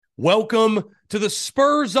Welcome to the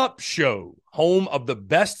Spurs Up Show, home of the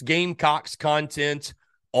best Gamecocks content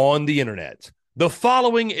on the internet. The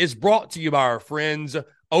following is brought to you by our friends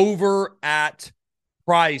over at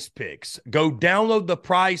Prize Picks. Go download the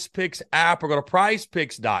Prize Picks app or go to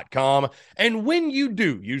prizepicks.com. And when you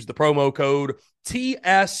do, use the promo code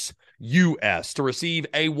TSUS to receive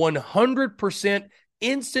a 100%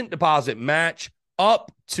 instant deposit match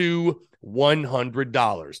up to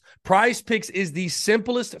 $100. Prize Picks is the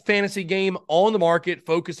simplest fantasy game on the market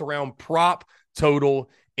focused around prop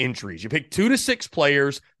total entries. You pick 2 to 6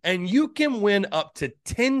 players and you can win up to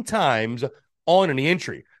 10 times on any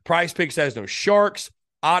entry. Prize Picks has no sharks,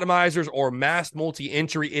 atomizers, or mass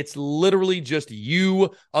multi-entry. It's literally just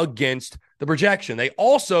you against the projection. They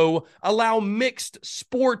also allow mixed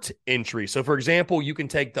sport entry. So, for example, you can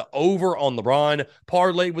take the over on LeBron,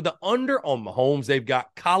 parlay with the under on Mahomes. They've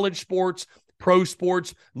got college sports, pro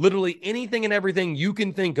sports, literally anything and everything you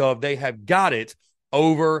can think of. They have got it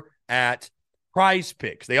over at Prize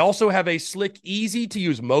Picks. They also have a slick,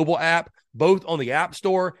 easy-to-use mobile app, both on the App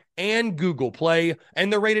Store and Google Play,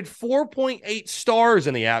 and they're rated 4.8 stars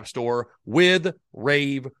in the App Store with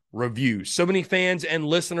rave reviews. So many fans and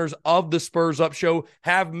listeners of the Spurs Up Show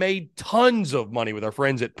have made tons of money with our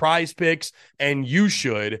friends at Prize Picks, and you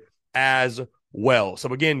should as well.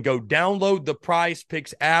 So again, go download the Prize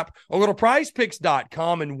Picks app or go to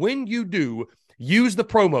prizepicks.com, and when you do, use the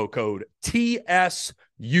promo code TSUS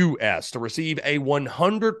to receive a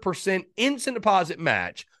 100% instant deposit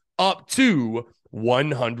match up to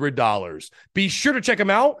 $100. Be sure to check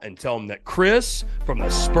them out and tell them that Chris from the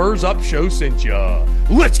Spurs Up Show sent ya.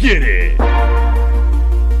 Let's get it.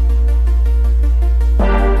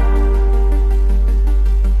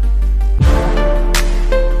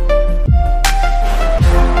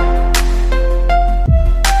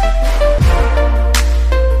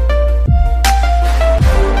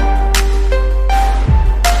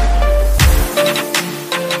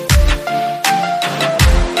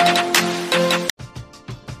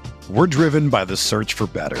 We're driven by the search for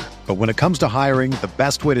better. But when it comes to hiring, the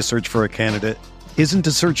best way to search for a candidate isn't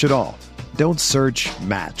to search at all. Don't search,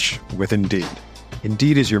 match with Indeed.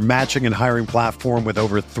 Indeed is your matching and hiring platform with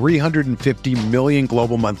over 350 million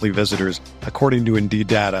global monthly visitors, according to Indeed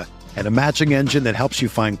data, and a matching engine that helps you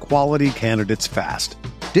find quality candidates fast.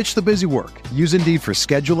 Ditch the busy work. Use Indeed for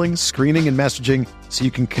scheduling, screening, and messaging so you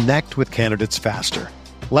can connect with candidates faster.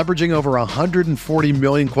 Leveraging over 140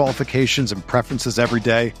 million qualifications and preferences every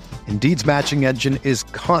day, Indeed's matching engine is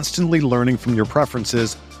constantly learning from your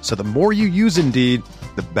preferences, so the more you use Indeed,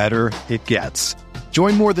 the better it gets.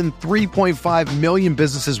 Join more than 3.5 million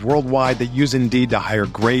businesses worldwide that use Indeed to hire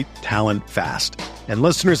great talent fast. And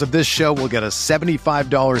listeners of this show will get a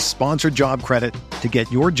 $75 sponsored job credit to get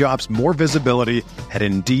your jobs more visibility at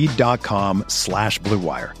Indeed.com/Blue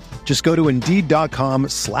Wire. Just go to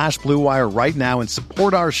Indeed.com/Blue Wire right now and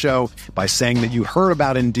support our show by saying that you heard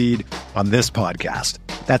about Indeed on this podcast.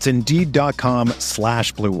 That's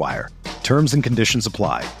Indeed.com/Blue Wire. Terms and conditions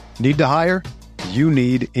apply. Need to hire? You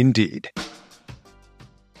need Indeed.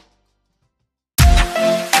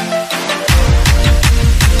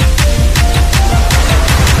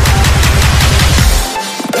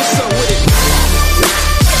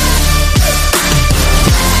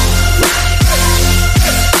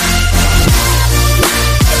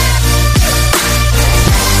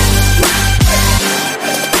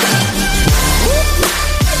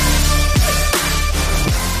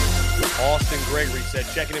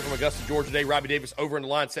 Checking in from Augusta, Georgia today. Robbie Davis over in the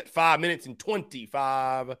line set 5 minutes and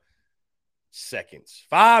 25 seconds.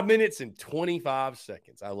 5 minutes and 25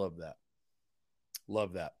 seconds. I love that.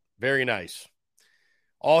 Love that. Very nice.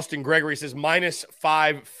 Austin Gregory says minus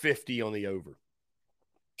 550 on the over.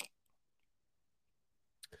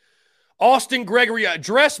 Austin Gregory,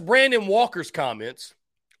 address Brandon Walker's comments.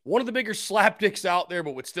 One of the bigger slapdicks out there,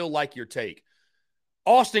 but would still like your take.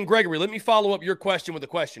 Austin Gregory, let me follow up your question with a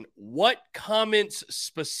question. What comments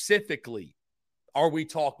specifically are we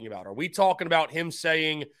talking about? Are we talking about him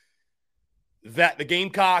saying that the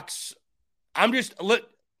Gamecocks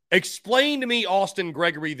explain to me, Austin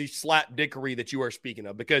Gregory, the slapdickery that you are speaking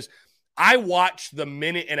of, because I watched the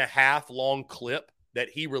 1.5-minute long clip that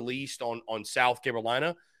he released on South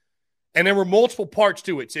Carolina, and there were multiple parts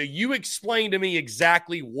to it. So you explain to me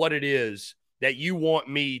exactly what it is that you want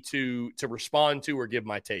me to respond to or give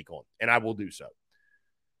my take on, and I will do so.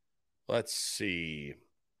 Let's see.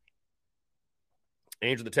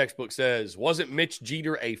 Andrew, the textbook says, wasn't Mitch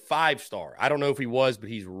Jeter a 5-star? I don't know if he was, but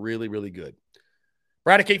he's really, really good.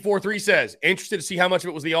 Brad K43 says, interested to see how much of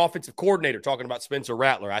it was the offensive coordinator, talking about Spencer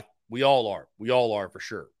Rattler. We all are. We all are for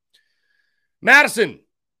sure. Madison,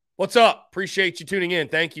 What's up? Appreciate you tuning in.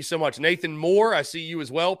 Thank you so much. Nathan Moore, I see you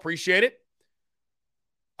as well. Appreciate it.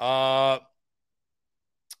 Fuman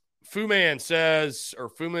says, or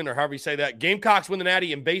Fuman, or however you say that, Gamecocks win the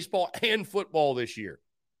Natty in baseball and football this year.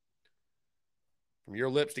 From your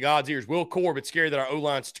lips to God's ears. Will Corbett, scary that our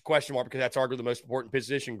O-line's a question mark because that's arguably the most important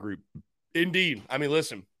position group. Indeed. I mean,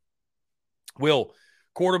 listen, Will,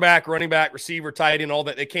 quarterback, running back, receiver, tight end, all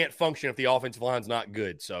that, they can't function if the offensive line's not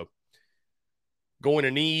good. So going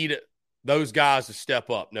to need those guys to step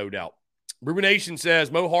up, no doubt. Rumination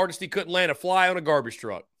says, Mo Hardesty couldn't land a fly on a garbage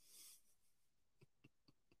truck.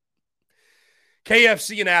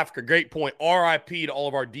 KFC in Africa, great point. RIP to all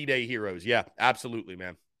of our D-Day heroes. Yeah, absolutely,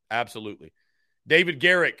 man. Absolutely. David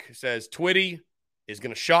Garrick says, Twitty is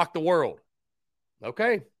going to shock the world.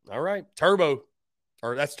 Okay, all right. Turbo,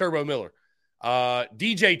 or that's Turbo Miller.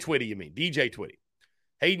 DJ Twitty, you mean. DJ Twitty.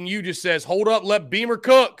 Hayden Yu just says, hold up, let Beamer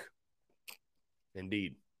cook.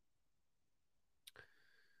 Indeed.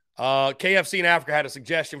 KFC in Africa had a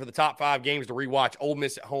suggestion for the top 5 games to rewatch. Ole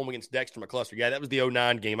Miss at home against Dexter McCluster. Yeah, that was the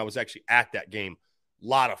 2009 game. I was actually at that game.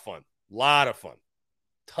 Lot of fun.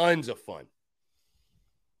 Tons of fun.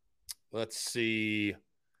 Let's see.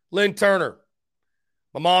 Lynn Turner.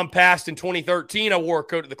 My mom passed in 2013. I wore a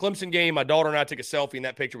coat at the Clemson game. My daughter and I took a selfie, and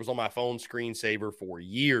that picture was on my phone screensaver for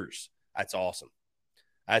years. That's awesome.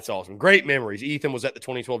 Great memories. Ethan was at the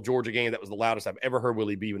 2012 Georgia game. That was the loudest I've ever heard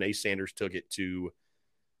Willie be when Ace Sanders took it to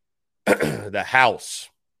the house.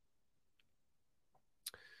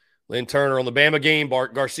 Lynn Turner on the Bama game.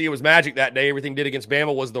 Bart Garcia was magic that day. Everything did against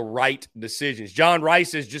Bama was the right decisions. John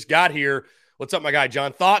Rice has just got here. What's up, my guy,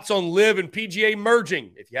 John? Thoughts on Liv and PGA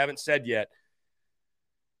merging, if you haven't said yet.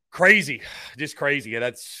 Crazy. Just crazy. Yeah,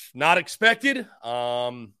 that's not expected.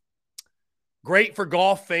 Great for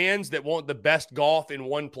golf fans that want the best golf in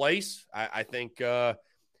one place. I think, the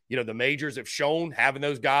majors have shown having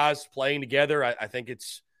those guys playing together. I think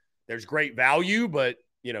there's great value, but,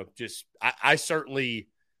 I certainly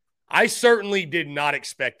did not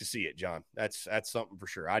expect to see it, John. That's something for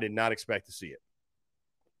sure. I did not expect to see it.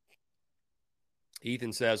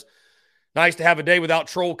 Ethan says, nice to have a day without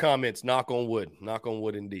troll comments. Knock on wood. Knock on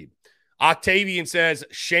wood indeed. Octavian says,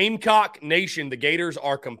 Shamecock Nation, the Gators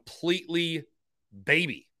are completely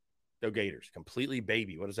baby. No Gators. Completely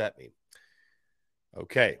baby. What does that mean?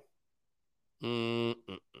 Okay.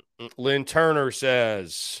 Lynn Turner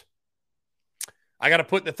says, I got to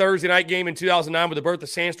put the Thursday night game in 2009 with the birth of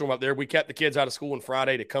Sandstorm up there. We kept the kids out of school on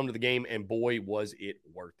Friday to come to the game, and boy, was it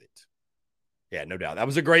worth it. Yeah, no doubt. That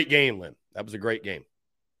was a great game, Lynn. That was a great game.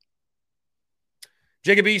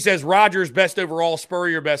 Jacob E. says, Rodgers, best overall,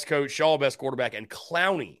 Spurrier, best coach, Shaw, best quarterback, and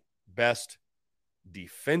Clowney, best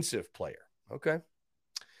defensive player. Okay.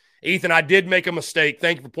 Ethan, I did make a mistake.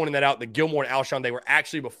 Thank you for pointing that out. The Gilmore and Alshon, they were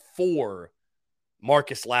actually before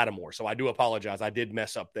Marcus Lattimore, so I do apologize. I did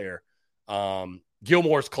mess up there.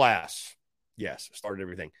 Gilmore's class, yes, started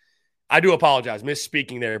everything. I do apologize,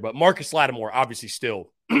 misspeaking there, but Marcus Lattimore, obviously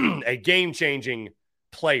still a game-changing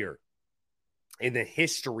player in the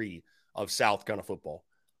history of South Carolina football.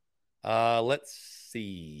 Let's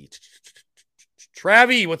see.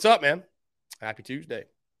 Travie, what's up, man? Happy Tuesday.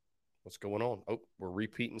 What's going on? Oh, we're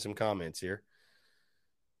repeating some comments here.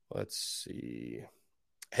 Let's see.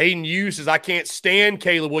 Hayden Yu says, I can't stand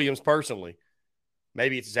Caleb Williams personally.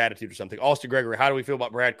 Maybe it's his attitude or something. Austin Gregory, how do we feel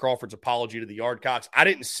about Brad Crawford's apology to the Yardcocks? I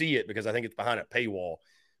didn't see it because I think it's behind a paywall.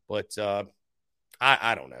 But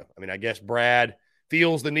I don't know. I mean, I guess Brad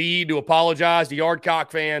feels the need to apologize to Yardcock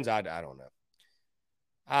fans. I don't know.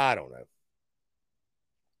 I don't know.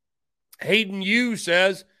 Hayden Yu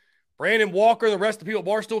says, Brandon Walker, the rest of the people at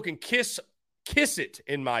Barstool can kiss it,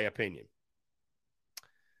 in my opinion.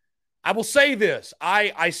 I will say this.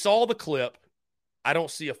 I saw the clip. I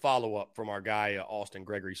don't see a follow-up from our guy, Austin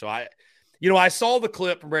Gregory. So I saw the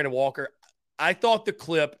clip from Brandon Walker. I thought the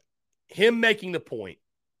clip, him making the point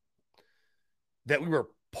that we were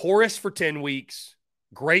porous for 10 weeks,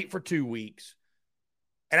 great for 2 weeks.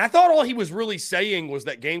 And I thought all he was really saying was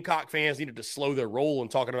that Gamecock fans needed to slow their roll and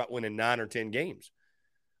talking about winning 9 or 10 games.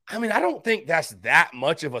 I mean, I don't think that's that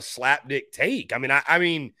much of a slapdick take. I mean,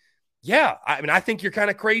 I think you're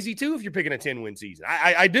kind of crazy too if you're picking a 10-win season.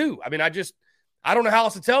 I do. I mean, I don't know how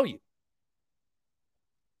else to tell you.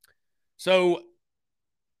 So,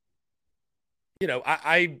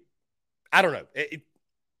 I don't know.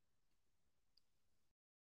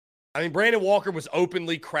 I mean, Brandon Walker was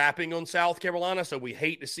openly crapping on South Carolina, so we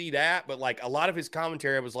hate to see that. But, a lot of his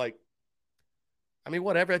commentary was like, I mean,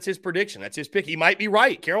 whatever. That's his prediction. That's his pick. He might be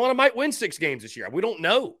right. Carolina might win 6 games this year. We don't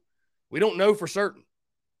know. We don't know for certain.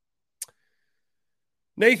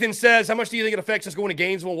 Nathan says, how much do you think it affects us going to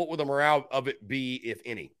Gainesville? What would the morale of it be, if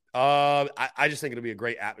any? I just think it'll be a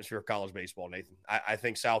great atmosphere of college baseball, Nathan. I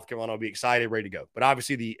think South Carolina will be excited, ready to go. But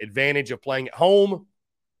obviously, the advantage of playing at home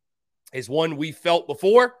is one we felt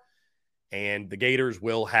before, and the Gators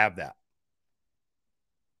will have that.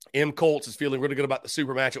 M. Colts is feeling really good about the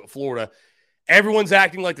super matchup with Florida. Everyone's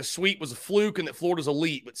acting like the sweep was a fluke and that Florida's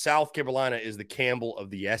elite, but South Carolina is the Campbell of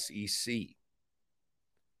the SEC.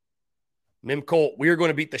 Mim Colt, we are going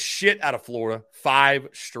to beat the shit out of Florida. 5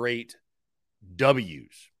 straight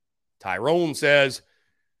W's. Tyrone says,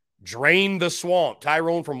 drain the swamp.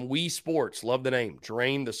 Tyrone from Wii Sports. Love the name.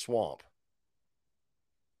 Drain the swamp.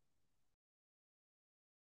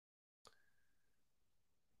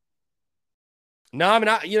 No, I mean,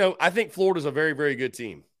 I think Florida's a very, very good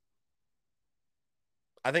team.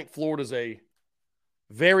 I think Florida's a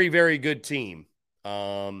very, very good team.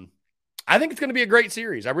 I think it's going to be a great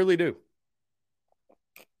series. I really do.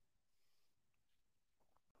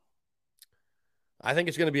 I think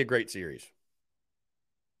it's going to be a great series.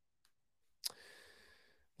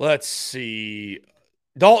 Let's see.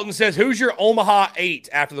 Dalton says, who's your Omaha 8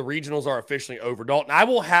 after the regionals are officially over? Dalton, I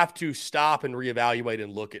will have to stop and reevaluate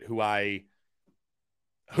and look at who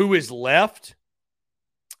is left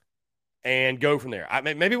and go from there.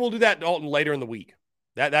 Maybe we'll do that, Dalton, later in the week.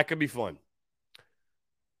 That could be fun.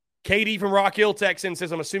 Katie from Rock Hill Texan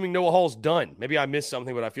says, I'm assuming Noah Hall's done. Maybe I missed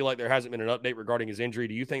something, but I feel like there hasn't been an update regarding his injury.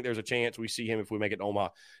 Do you think there's a chance we see him if we make it to Omaha?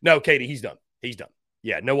 No, Katie, he's done. He's done.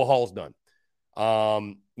 Yeah, Noah Hall's done.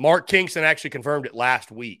 Mark Kingston actually confirmed it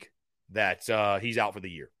last week that he's out for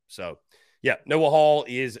the year. So, yeah, Noah Hall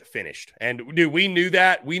is finished. And, dude, we knew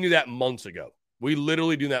that. We knew that months ago. We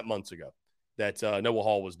literally knew that months ago that Noah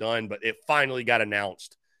Hall was done, but it finally got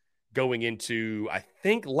announced going into, I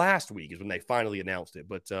think last week is when they finally announced it.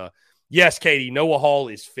 But yes, Katie, Noah Hall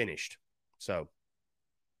is finished. So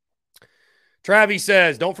Travis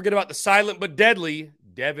says, don't forget about the silent but deadly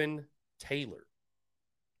Devin Taylor.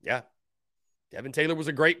 Yeah. Devin Taylor was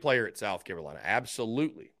a great player at South Carolina.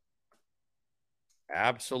 Absolutely.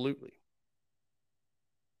 Absolutely.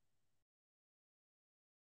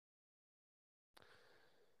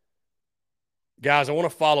 Guys, I want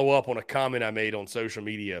to follow up on a comment I made on social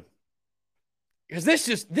media. Because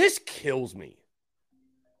this kills me.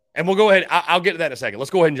 And we'll go ahead. I'll get to that in a second.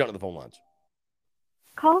 Let's go ahead and jump to the phone lines.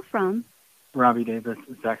 Call from Robbie Davis,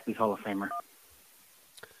 Zaxby's Hall of Famer.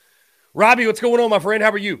 Robbie, what's going on, my friend?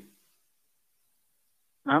 How are you?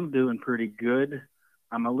 I'm doing pretty good.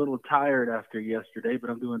 I'm a little tired after yesterday, but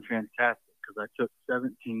I'm doing fantastic because I took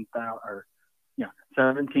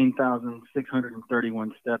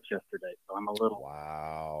 17,631 steps yesterday. So I'm a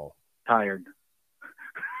little tired.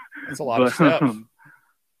 That's a lot of steps. I'm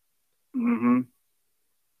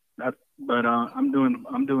doing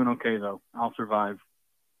okay though. I'll survive.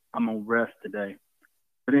 I'm gonna rest today.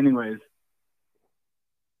 But anyways,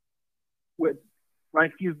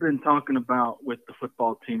 like you've been talking about with the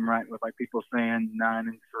football team, right? With like people saying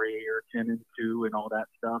 9-3 or 10-2 and all that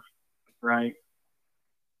stuff, right?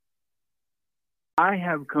 I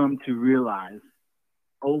have come to realize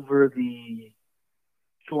over the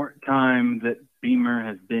short time that Beamer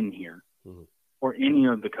has been here, or any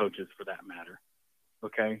of the coaches for that matter,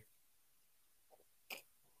 okay?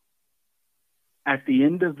 At the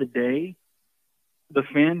end of the day, the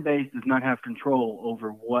fan base does not have control over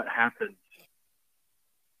what happens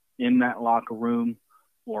in that locker room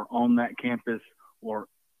or on that campus or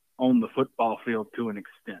on the football field to an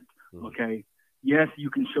extent, okay? Yes, you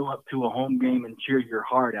can show up to a home game and cheer your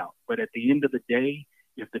heart out, but at the end of the day,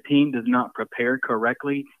 if the team does not prepare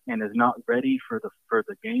correctly and is not ready for the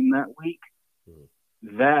game that week,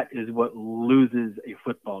 that is what loses a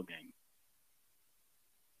football game.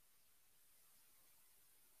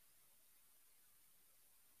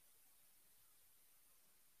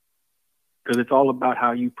 Because it's all about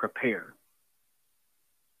how you prepare.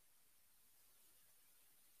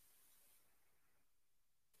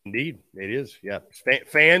 Indeed, it is. Yeah,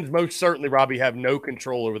 fans most certainly, Robbie, have no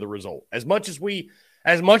control over the result. As much as we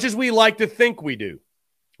like to think we do,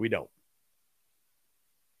 we don't.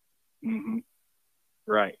 Mm-hmm.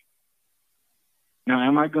 Right. Now,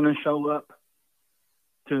 am I going to show up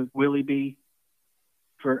to Willie B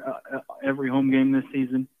for every home game this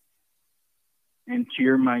season and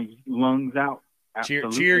cheer my lungs out?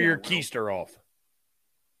 Cheer your keister off.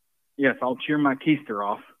 Yes, I'll cheer my keister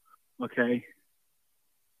off. Okay.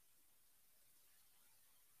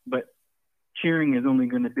 But cheering is only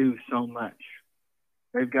going to do so much.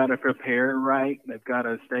 They've got to prepare right. They've got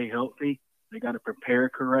to stay healthy. They got to prepare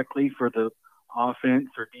correctly for the offense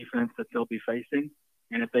or defense that they'll be facing.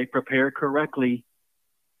 And if they prepare correctly,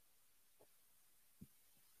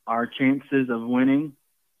 our chances of winning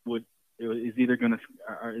is either going to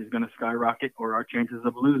skyrocket, or our chances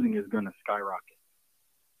of losing is going to skyrocket.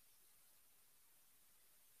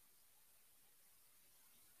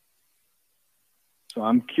 So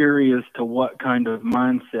I'm curious to what kind of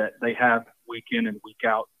mindset they have week in and week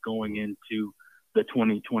out going into the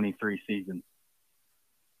 2023 season.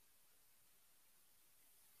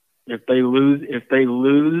 If we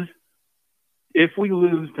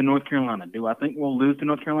lose to North Carolina, do I think we'll lose to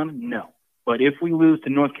North Carolina? No. But if we lose to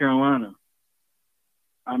North Carolina,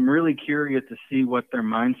 I'm really curious to see what their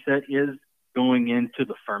mindset is going into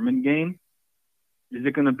the Furman game. Is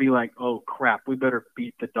it going to be like, oh, crap, we better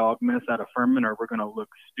beat the dog mess out of Furman or we're going to look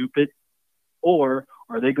stupid? Or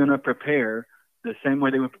are they going to prepare the same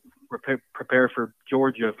way they would prepare for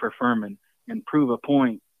Georgia for Furman and prove a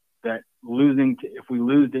point that if we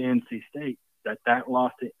lose to NC State, that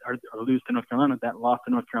loss to, or lose to North Carolina, that loss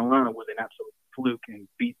to North Carolina was an absolute fluke and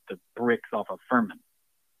beat the bricks off of Furman.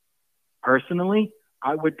 Personally,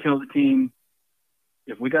 I would tell the team,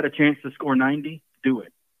 if we got a chance to score 90, do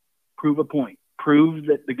it. Prove a point. Prove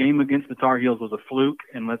that the game against the Tar Heels was a fluke,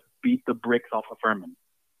 and let's beat the bricks off of Furman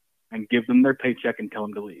and give them their paycheck and tell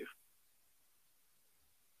them to leave.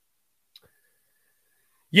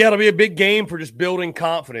 Yeah, it'll be a big game for just building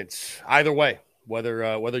confidence. Either way,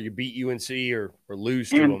 whether you beat UNC or lose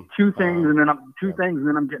to them. Two things, and then I'm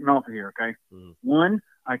getting off of here. Okay. Mm-hmm. One,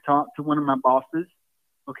 I talked to one of my bosses.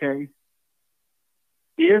 Okay.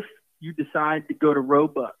 If you decide to go to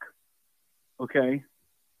Roebuck, okay,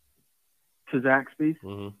 to Zaxby's,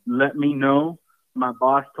 mm-hmm. let me know. My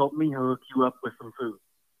boss told me he'll hook you up with some food.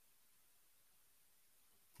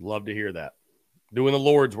 Love to hear that. Doing the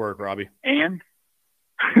Lord's work, Robbie. And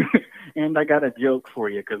I got a joke for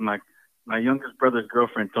you because my youngest brother's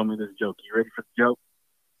girlfriend told me this joke. You ready for the joke?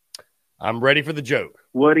 I'm ready for the joke.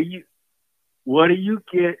 What do you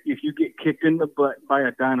get if you get kicked in the butt by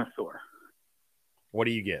a dinosaur? What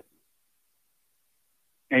do you get?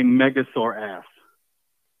 A Megasaur ass.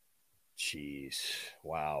 Jeez.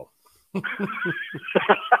 Wow.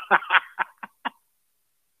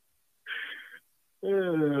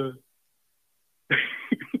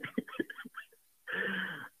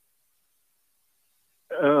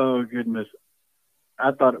 Oh, goodness.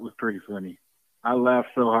 I thought it was pretty funny. I laughed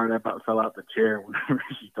so hard I about fell out the chair whenever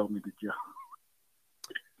she told me the joke.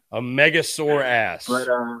 A Megasaur ass. But,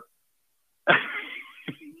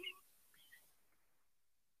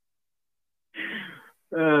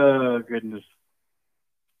 oh, goodness.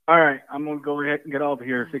 All right, I'm going to go ahead and get off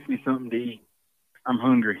here. Fix me something to eat. I'm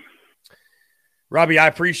hungry. Robbie, I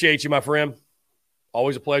appreciate you, my friend.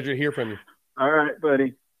 Always a pleasure to hear from you. All right,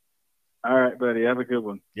 buddy. Have a good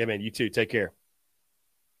one. Yeah, man. You too. Take care.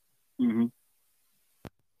 Mm-hmm.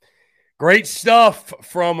 Great stuff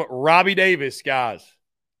from Robbie Davis, guys.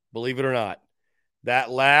 Believe it or not.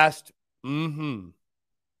 That last from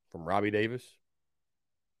Robbie Davis.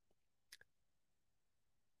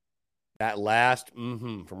 That last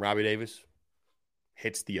from Robbie Davis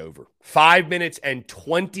hits the over. 5 minutes and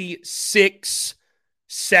 26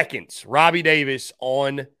 seconds. Robbie Davis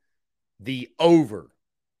on the over.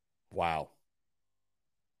 Wow.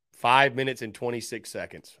 5 minutes and 26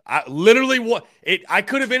 seconds. I literally I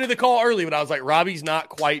could have ended the call early, but I was like, Robbie's not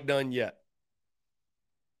quite done yet.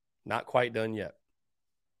 Not quite done yet.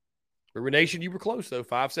 River Nation, you were close, though.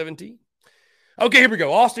 5:17. Okay, here we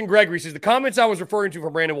go. Austin Gregory says, the comments I was referring to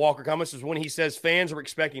from Brandon Walker comments is when he says fans are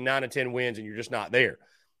expecting 9 to 10 wins and you're just not there.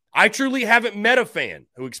 I truly haven't met a fan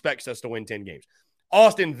who expects us to win 10 games.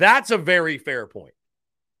 Austin, that's a very fair point.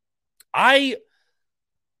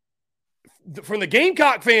 From the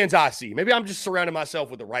Gamecock fans I see, maybe I'm just surrounding myself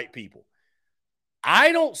with the right people.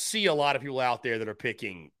 I don't see a lot of people out there that are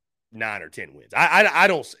picking 9 or 10 wins. I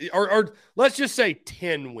don't, or let's just say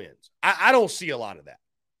 10 wins. I don't see a lot of that.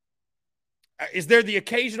 Is there the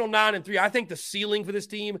occasional 9-3? I think the ceiling for this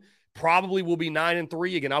team probably will be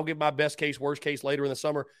 9-3. Again, I'll give my best case, worst case later in the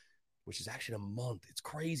summer, which is actually a month. It's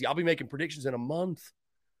crazy. I'll be making predictions in a month.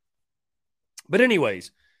 But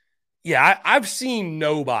anyways, yeah, I've seen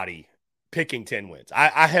nobody picking 10 wins.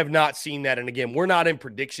 I have not seen that. And again, we're not in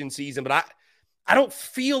prediction season, but I don't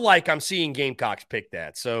feel like I'm seeing Gamecocks pick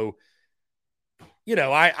that. So, you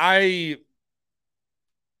know, I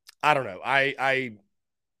don't know.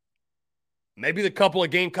 Maybe the couple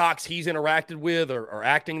of Gamecocks he's interacted with are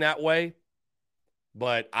acting that way,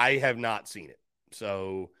 but I have not seen it.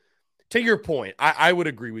 So to your point, I would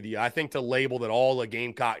agree with you. I think the label that all the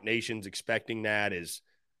Gamecock Nation's expecting that is,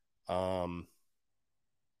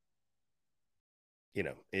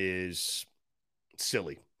 is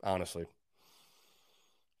silly, honestly.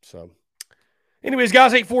 So anyways,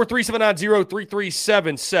 guys,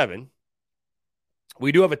 843-790-3377.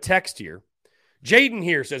 We do have a text here. Jaden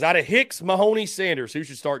here says, out of Hicks, Mahoney, Sanders, who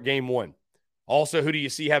should start game one? Also, who do you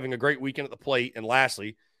see having a great weekend at the plate? And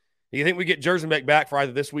lastly, do you think we get Jerzenbeck back for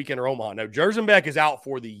either this weekend or Omaha? No, Jerzenbeck is out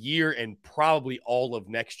for the year and probably all of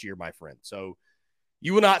next year, my friend. So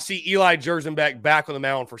you will not see Eli Jerzenbeck back on the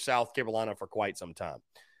mound for South Carolina for quite some time.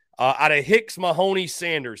 Out of Hicks, Mahoney,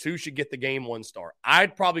 Sanders, who should get the game one start?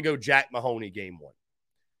 I'd probably go Jack Mahoney game one.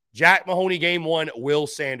 Jack Mahoney game one, Will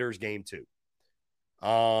Sanders game two.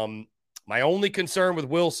 My only concern with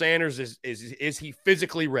Will Sanders is he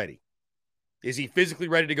physically ready? Is he physically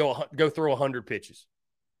ready to go through 100 pitches?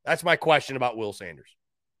 That's my question about Will Sanders.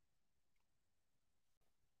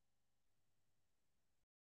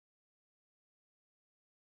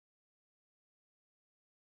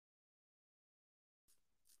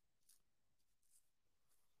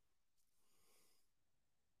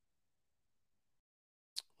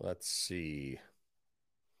 Let's see.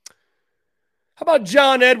 How about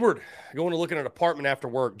John Edward going to look at an apartment after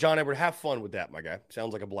work? John Edward, have fun with that, my guy.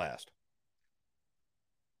 Sounds like a blast.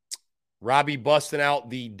 Robbie busting out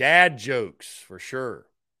the dad jokes for sure.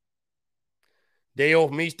 Dale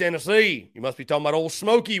from East Tennessee. You must be talking about old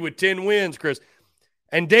Smokey with 10 wins, Chris.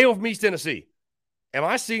 And Dale from East Tennessee. Am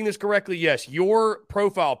I seeing this correctly? Yes. Your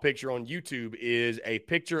profile picture on YouTube is a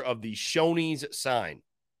picture of the Shoney's sign.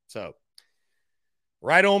 So,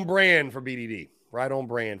 right on brand for BDD. Right on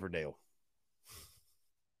brand for Dale.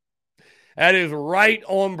 That is right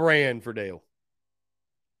on brand for Dale.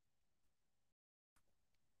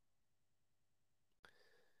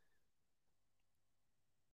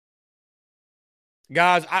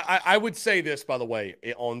 Guys, I would say this, by the way,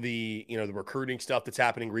 on the the recruiting stuff that's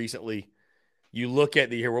happening recently. You look at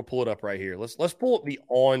here, we'll pull it up right here. Let's pull up the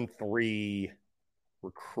On3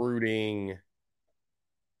 recruiting.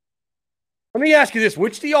 Let me ask you this: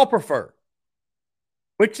 which do y'all prefer?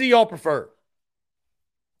 Which do y'all prefer?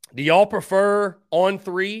 Do y'all prefer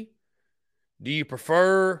On3? Do you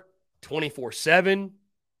prefer 24/7?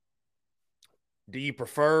 Do you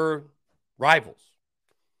prefer Rivals?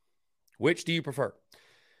 Which do you prefer?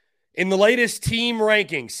 In the latest team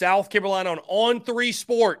ranking, South Carolina on On3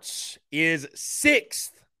 Sports is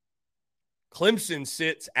 6th. Clemson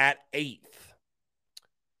sits at 8th.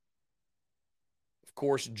 Of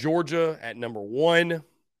course, Georgia at number 1.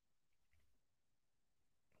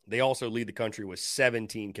 They also lead the country with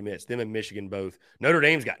 17 commits. Them and Michigan both. Notre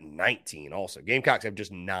Dame's got 19 also. Gamecocks have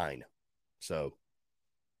just 9. So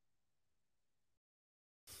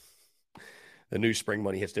the new spring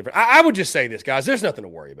money hits different. I would just say this, guys. There's nothing to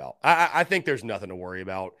worry about. I think there's nothing to worry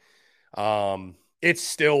about. It's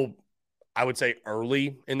still, I would say,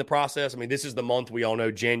 early in the process. I mean, this is the month we all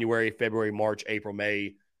know, January, February, March, April,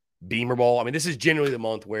 May, Beamer Ball. I mean, this is generally the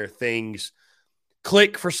month where things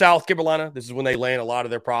click for South Carolina. This is when they land a lot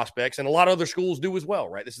of their prospects, and a lot of other schools do as well,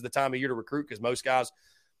 right? This is the time of year to recruit because most guys,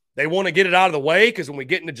 they want to get it out of the way because when we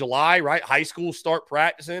get into July, right, high schools start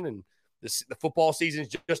practicing and the football season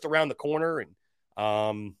is just around the corner. And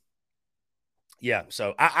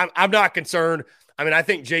so I'm not concerned. I mean, I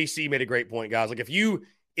think JC made a great point, guys. Like if you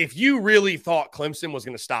really thought Clemson was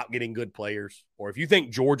going to stop getting good players, or if you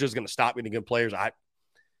think Georgia's going to stop getting good players, I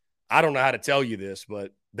don't know how to tell you this,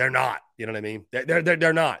 but they're not. You know what I mean?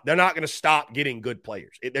 They're not. They're not going to stop getting good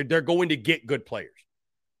players. They're going to get good players.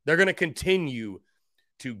 They're going to continue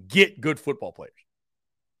to get good football players.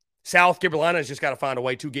 South Carolina has just got to find a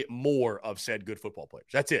way to get more of said good football players.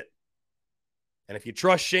 That's it. And if you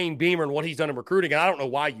trust Shane Beamer and what he's done in recruiting, and I don't know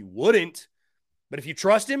why you wouldn't, but if you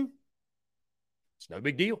trust him, it's no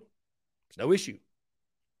big deal. It's no issue.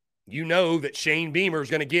 You know that Shane Beamer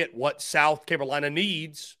is going to get what South Carolina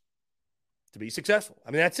needs to be successful.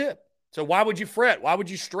 I mean, that's it. So why would you fret? Why would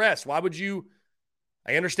you stress? Why would you –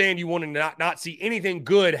 I understand you want to not see anything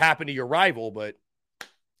good happen to your rival, but,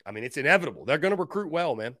 I mean, it's inevitable. They're going to recruit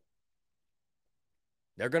well, man.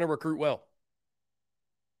 They're going to recruit well.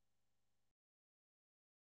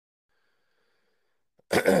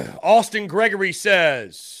 Austin Gregory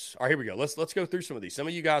says, all right, here we go. Let's go through some of these. Some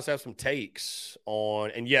of you guys have some takes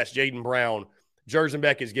on, and yes, Jaden Brown,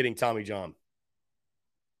 Jerzenbeck is getting Tommy John.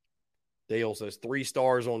 Dale says 3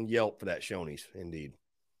 stars on Yelp for that Shoney's. Indeed.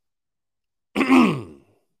 Brewer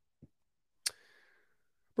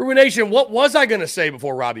Nation, what was I going to say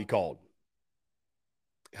before Robbie called?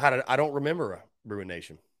 I don't remember, Brewer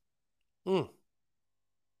Nation.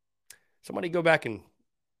 Somebody go back and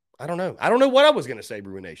I don't know. I don't know what I was going to say,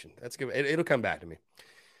 Brewer Nation. That's good. It'll come back to me.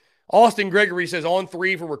 Austin Gregory says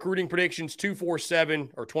On3 for recruiting predictions,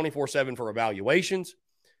 247 or 24/7 for evaluations.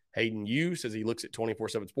 Hayden Yu says he looks at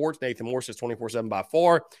 24/7 sports. Nathan Moore says 24/7 by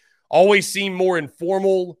far. Always seem more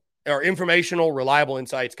informal or informational, reliable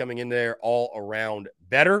insights coming in there all around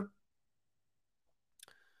better.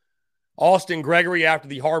 Austin Gregory, after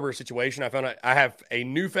the Harbor situation, I have a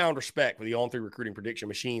newfound respect for the On3 recruiting prediction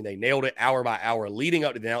machine. They nailed it hour by hour leading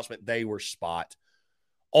up to the announcement. They were spot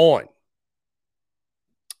on.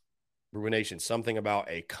 Brewer Nation, something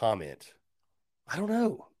about a comment. I don't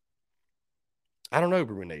know,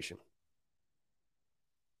 Brewer Nation.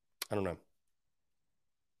 I don't know.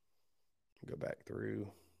 Go back through.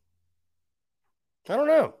 I don't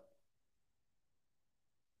know.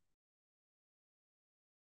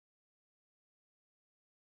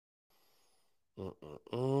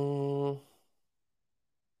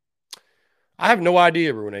 I have no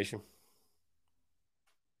idea, Brewer Nation.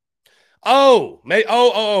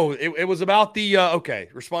 It was about the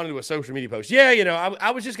responding to a social media post. Yeah, I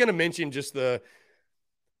was just going to mention just the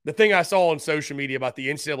thing I saw on social media about the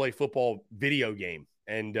NCAA football video game,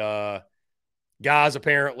 and guys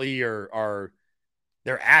apparently are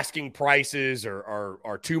they're asking prices or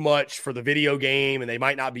are too much for the video game, and they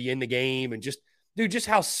might not be in the game, and just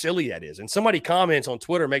how silly that is. And somebody comments on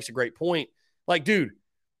Twitter, makes a great point. Like, dude,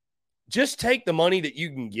 just take the money that you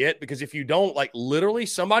can get, because if you don't, like, literally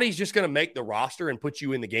somebody's just going to make the roster and put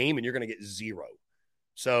you in the game, and you're going to get zero.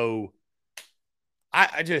 So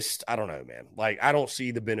I don't know, man. Like, I don't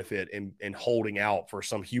see the benefit in holding out for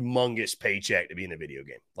some humongous paycheck to be in a video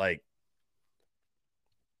game. Like,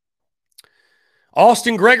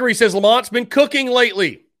 Austin Gregory says Lamont's been cooking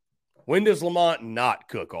lately. When does Lamont not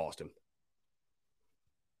cook, Austin?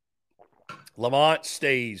 Lamont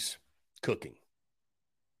stays cooking.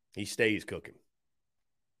 He stays cooking.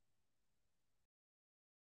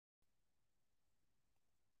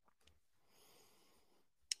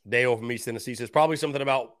 Dale from East Tennessee says probably something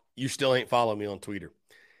about you still ain't following me on Twitter.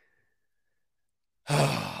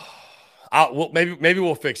 Maybe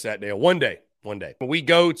we'll fix that, Dale. One day. When we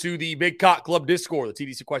go to the Big Cock Club Discord, the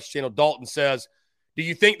TDC Question Channel, Dalton says, do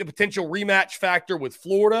you think the potential rematch factor with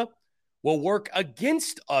Florida will work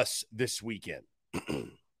against us this weekend?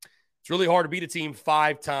 It's really hard to beat a team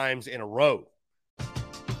 5 times in a row.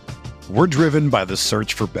 We're driven by the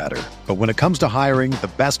search for better. But when it comes to hiring,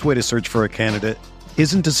 the best way to search for a candidate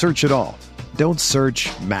isn't to search at all. Don't search,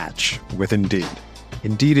 match with Indeed.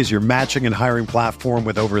 Indeed is your matching and hiring platform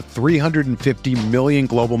with over 350 million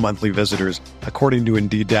global monthly visitors, according to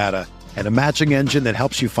Indeed data, and a matching engine that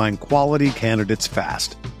helps you find quality candidates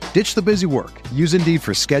fast. Ditch the busy work. Use Indeed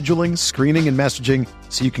for scheduling, screening, and messaging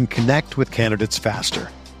so you can connect with candidates faster.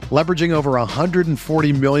 Leveraging over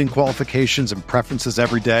 140 million qualifications and preferences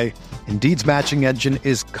every day, Indeed's matching engine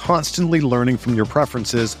is constantly learning from your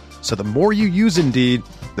preferences, so the more you use Indeed,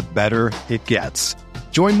 the better it gets.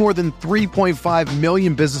 Join more than 3.5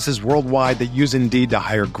 million businesses worldwide that use Indeed to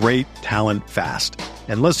hire great talent fast.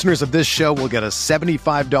 And listeners of this show will get a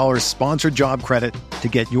 $75 sponsored job credit to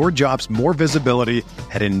get your jobs more visibility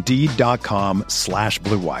at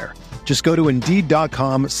Indeed.com/Blue Wire. Just go to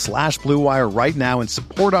Indeed.com/Blue Wire right now and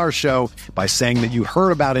support our show by saying that you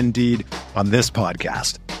heard about Indeed on this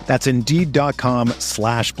podcast. That's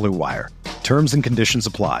Indeed.com/Blue Wire. Terms and conditions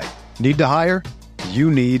apply. Need to hire?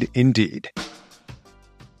 You need Indeed.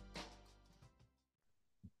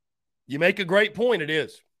 You make a great point. It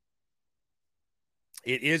is.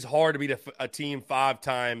 It is hard to beat a team 5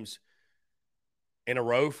 times in a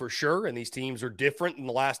row for sure, and these teams are different than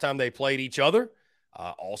the last time they played each other.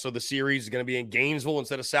 Also, the series is going to be in Gainesville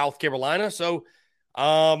instead of South Carolina. So,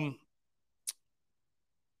 I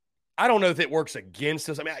don't know if it works against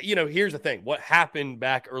us. I mean, here's the thing. What happened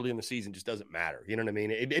back early in the season just doesn't matter. You know what I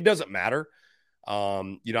mean? It doesn't matter.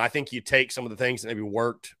 I think you take some of the things that maybe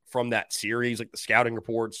worked from that series, like the scouting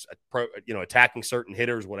reports, attacking certain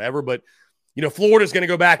hitters, whatever. But, Florida's going to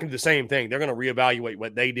go back into the same thing. They're going to reevaluate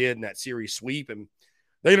what they did in that series sweep, and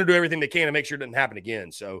they're going to do everything they can to make sure it doesn't happen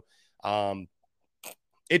again. So,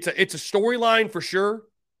 it's a storyline for sure,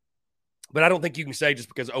 but I don't think you can say just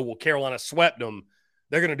because, Carolina swept them,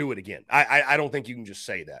 they're going to do it again. I don't think you can just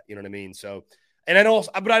say that. You know what I mean? So,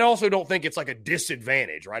 but I also don't think it's like a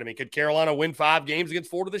disadvantage, right? I mean, could Carolina win 5 games against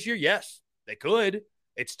Florida this year? Yes, they could.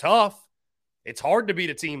 It's tough. It's hard to beat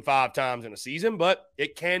a team 5 times in a season, but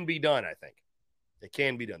it can be done, I think. It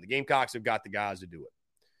can be done. The Gamecocks have got the guys to do it.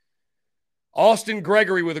 Austin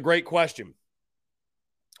Gregory with a great question.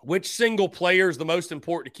 Which single player is the most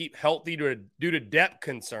important to keep healthy due to depth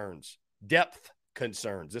concerns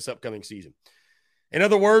this upcoming season? In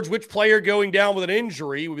other words, which player going down with an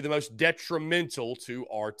injury would be the most detrimental to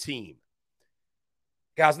our team?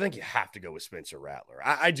 Guys, I think you have to go with Spencer Rattler.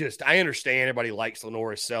 I understand everybody likes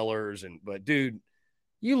LaNorris Sellers, but dude,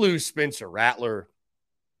 you lose Spencer Rattler.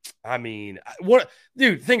 I mean,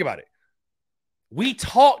 think about it. We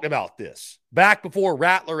talked about this back before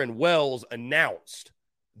Rattler and Wells announced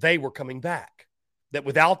they were coming back. That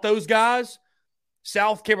without those guys,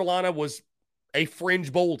 South Carolina was a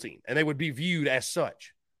fringe bowl team, and they would be viewed as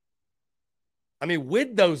such. I mean,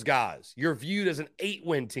 with those guys, you're viewed as an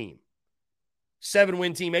 8-win team,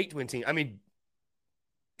 7-win team, 8-win team. I mean,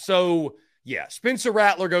 so, yeah, Spencer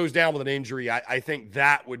Rattler goes down with an injury. I think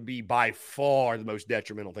that would be by far the most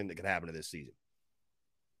detrimental thing that could happen to this season.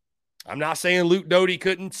 I'm not saying Luke Doty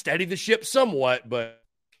couldn't steady the ship somewhat, but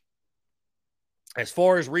as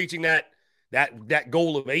far as reaching that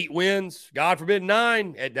goal of 8 wins, God forbid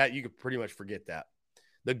 9, that you could pretty much forget that.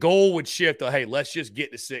 The goal would shift to, hey, let's just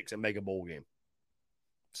get to 6 and make a bowl game.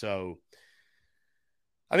 So,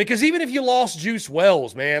 I mean, because even if you lost Juice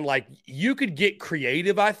Wells, man, like you could get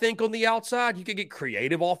creative, I think, on the outside. You could get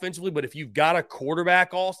creative offensively, but if you've got a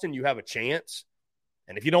quarterback, Austin, you have a chance.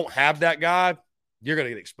 And if you don't have that guy, you're going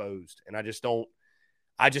to get exposed. And I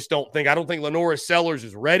don't think LaNorris Sellers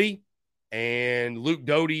is ready. And Luke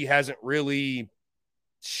Doty hasn't really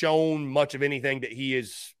shown much of anything that he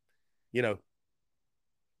is,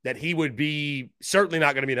 that he would be certainly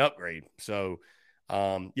not going to be an upgrade. So,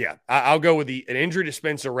 I'll go with an injury to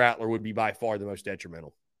Spencer Rattler would be by far the most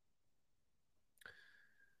detrimental.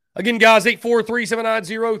 Again, guys,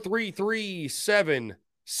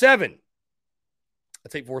 843-790-3377.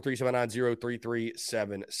 That's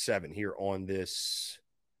 843-790-3377 here on this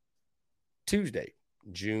Tuesday,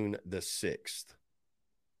 June the 6th.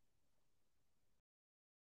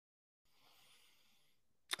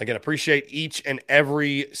 Again, appreciate each and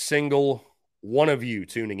every single one of you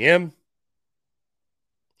tuning in.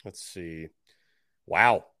 Let's see.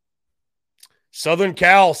 Wow. Southern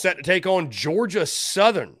Cal set to take on Georgia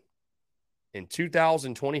Southern in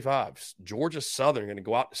 2025. Georgia Southern going to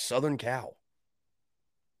go out to Southern Cal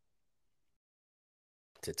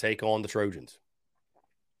to take on the Trojans.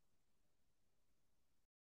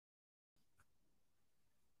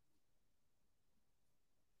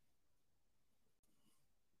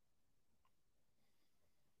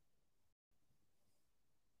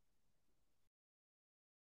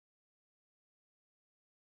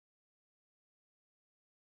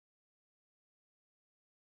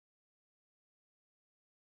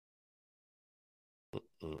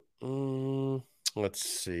 Let's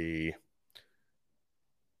see.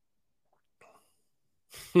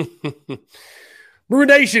 Brewer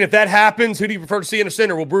Nation, if that happens, who do you prefer to see in the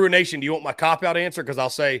center? Well, Brewer Nation, do you want my cop-out answer? Because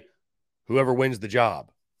I'll say whoever wins the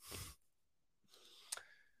job.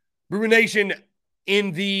 Brewer Nation,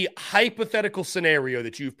 in the hypothetical scenario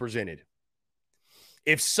that you've presented,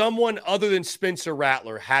 if someone other than Spencer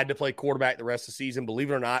Rattler had to play quarterback the rest of the season,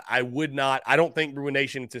 believe it or not, I would not. I don't think Brewer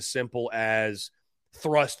Nation it's as simple as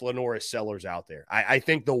thrust LaNorris Sellers out there. I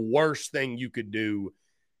think the worst thing you could do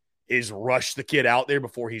is rush the kid out there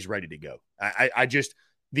before he's ready to go. I just,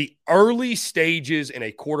 the early stages in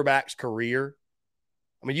a quarterback's career,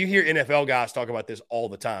 I mean, you hear NFL guys talk about this all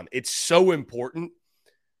the time. It's so important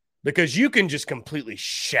because you can just completely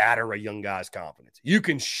shatter a young guy's confidence. You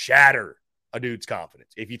can shatter a dude's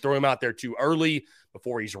confidence if you throw him out there too early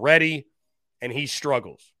before he's ready and he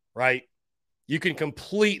struggles, right? You can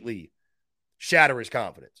completely shatter his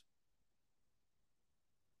confidence.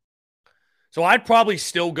 So I'd probably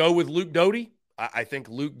still go with Luke Doty. I think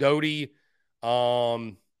Luke Doty,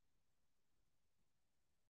 I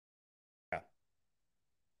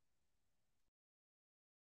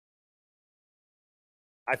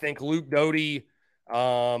think Luke Doty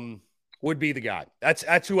would be the guy.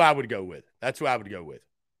 That's who I would go with. That's who I would go with.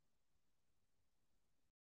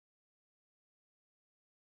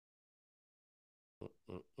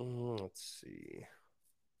 Let's see.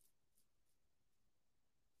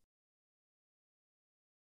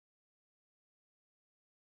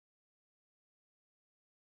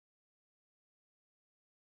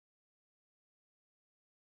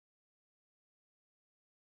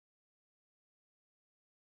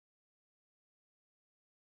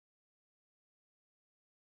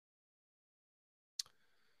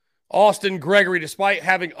 Austin Gregory, despite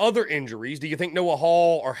having other injuries, do you think Noah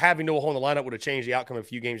Hall or having Noah Hall in the lineup would have changed the outcome of a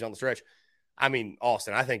few games down the stretch? I mean,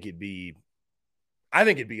 Austin, I think it'd be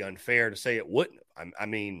unfair to say it wouldn't. I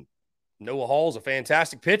mean, Noah Hall's a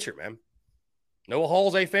fantastic pitcher, man. Noah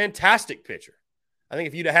Hall's a fantastic pitcher. I think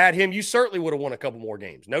if you'd have had him, you certainly would have won a couple more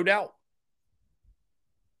games. No doubt.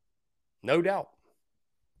 No doubt.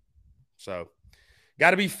 So,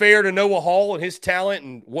 got to be fair to Noah Hall and his talent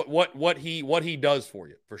and what he does for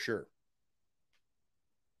you, for sure.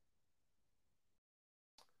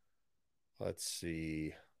 Let's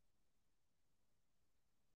see.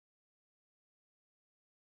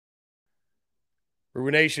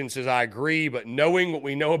 Ruination says, I agree, but knowing what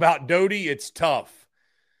we know about Doty, it's tough.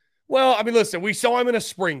 Well, I mean, listen, we saw him in a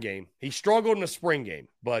spring game. He struggled in a spring game.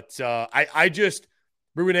 But I just,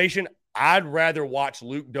 Ruination, I'd rather watch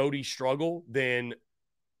Luke Doty struggle than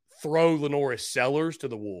throw Lenoris Sellers to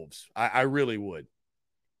the Wolves. I really would.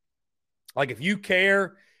 Like, if you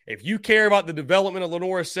care about the development of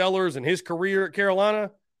Lenoris Sellers and his career at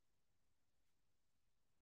Carolina,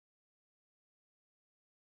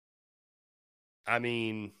 I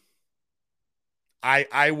mean,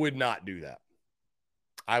 I would not do that.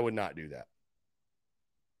 I would not do that.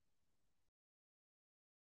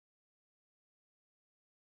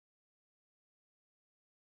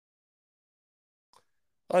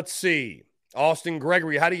 Let's see. Austin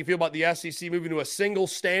Gregory, how do you feel about the SEC moving to a single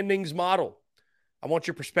standings model? I want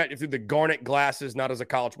your perspective through the Garnet glasses, not as a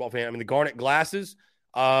college football fan. I mean, the Garnet glasses,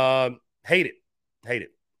 hate it. Hate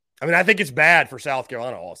it. I mean, I think it's bad for South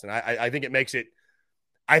Carolina, Austin. I think it makes it –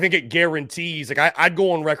 I think it guarantees – like, I'd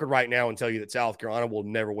go on record right now and tell you that South Carolina will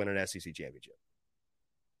never win an SEC championship.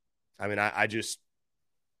 I mean,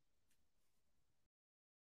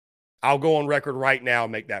 I'll go on record right now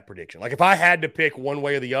and make that prediction. Like, if I had to pick one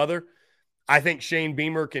way or the other, I think Shane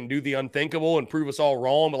Beamer can do the unthinkable and prove us all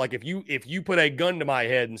wrong. But, like, if you put a gun to my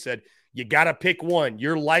head and said, you got to pick one,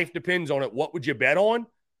 your life depends on it, what would you bet on?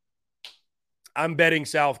 I'm betting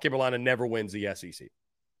South Carolina never wins the SEC.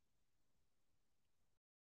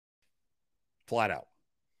 Flat out.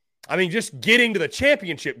 I mean, just getting to the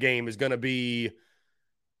championship game is going to be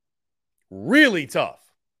really tough.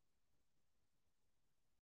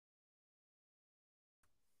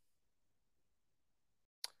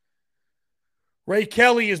 Ray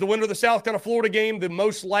Kelly is the winner of the South Carolina Florida game, the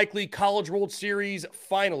most likely College World Series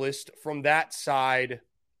finalist from that side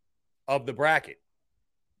of the bracket.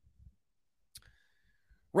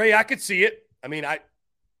 Ray, I could see it. I mean, I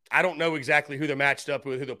don't know exactly who they're matched up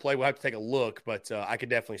with, who they'll play. We'll have to take a look, but I could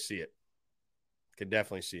definitely see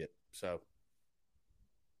it. So,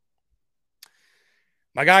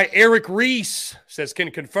 my guy Eric Reese says,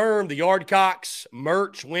 can confirm the Yardcocks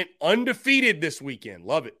merch went undefeated this weekend.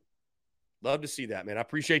 Love it. Love to see that, man. I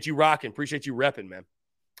appreciate you rocking. Appreciate you repping, man.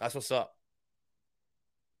 That's what's up.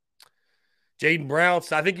 Jaden Brown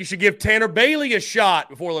says, I think you should give Tanner Bailey a shot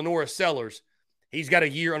before Lenoris Sellers. He's got a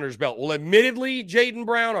year under his belt. Well, admittedly, Jaden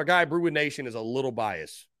Brown, our guy Bruin Nation, is a little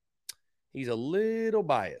biased. He's a little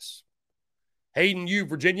biased. Hayden U,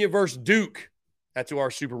 Virginia versus Duke. That's who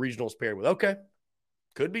our Super Regionals paired with. Okay.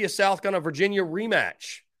 Could be a South Carolina Virginia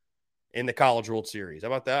rematch in the College World Series. How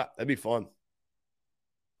about that? That'd be fun.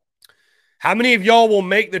 How many of y'all will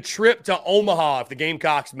make the trip to Omaha if the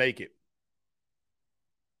Gamecocks make it?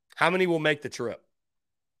 How many will make the trip?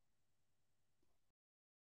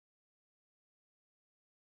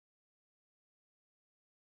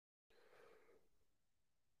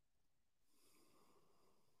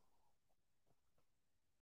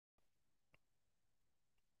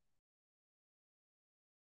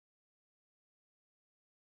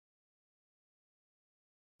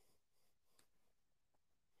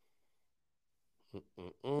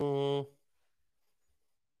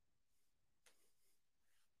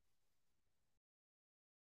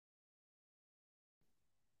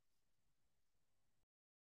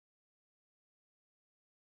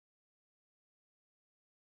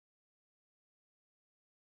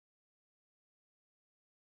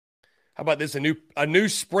 How about this? A new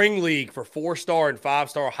spring league for 4-star and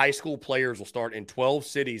 5-star high school players will start in 12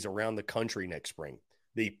 cities around the country next spring.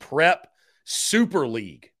 The Prep Super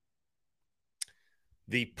League.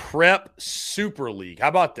 The Prep Super League. How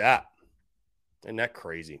about that? Isn't that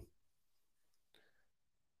crazy?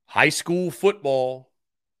 High school football.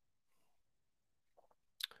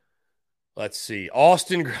 Let's see.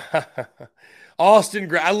 Austin.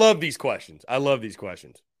 I love these questions.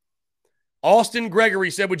 Austin Gregory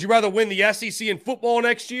said, would you rather win the SEC in football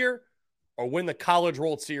next year or win the College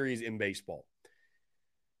World Series in baseball?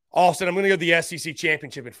 Austin, I'm going to go the SEC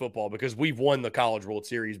championship in football because we've won the College World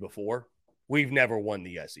Series before. We've never won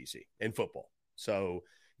the SEC in football. So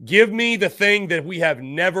give me the thing that we have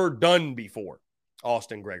never done before,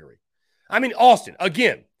 Austin Gregory. I mean, Austin,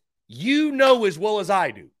 again, you know as well as I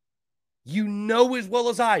do.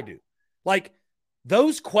 Like,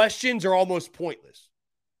 those questions are almost pointless.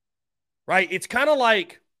 Right? It's kind of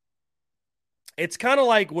like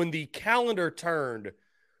when the calendar turned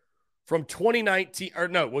from 2019, or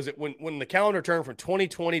no, was it when the calendar turned from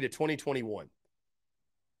 2020 to 2021?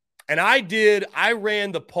 And I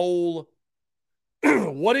ran the poll,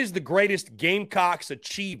 what is the greatest Gamecocks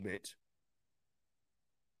achievement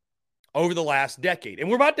over the last decade? And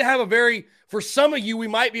we're about to have for some of you, we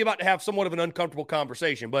might be about to have somewhat of an uncomfortable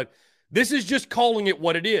conversation, but This is just calling it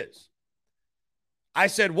what it is. I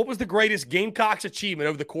said, what was the greatest Gamecocks achievement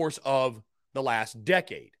over the course of the last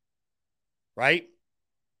decade? Right?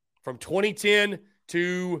 From 2010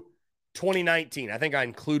 to 2019. I think I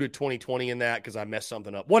included 2020 in that because I messed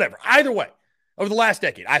something up. Whatever. Either way, over the last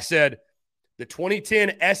decade, I said the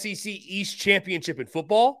 2010 SEC East Championship in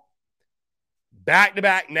football,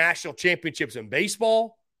 back-to-back national championships in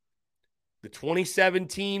baseball, the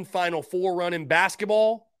 2017 Final Four run in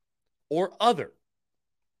basketball, or other.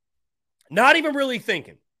 Not even really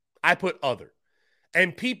thinking. I put other.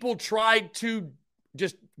 And people tried to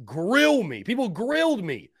just grill me. People grilled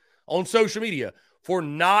me on social media for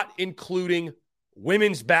not including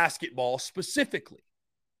women's basketball specifically.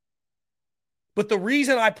 But the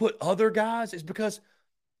reason I put other guys is because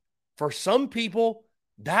for some people,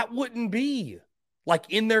 that wouldn't be like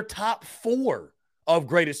in their top 4 of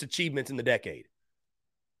greatest achievements in the decade.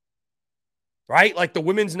 Right? Like the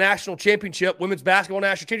women's national championship, women's basketball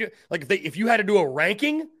national championship. Like if you had to do a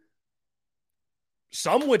ranking,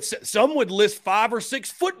 some would list 5 or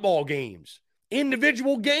 6 football games,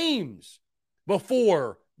 individual games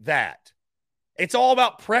before that. It's all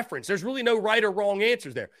about preference. There's really no right or wrong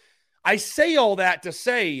answers there. I say all that to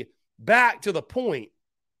say back to the point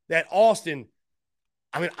that Austin,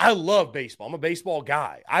 I mean, I love baseball. I'm a baseball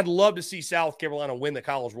guy. I'd love to see South Carolina win the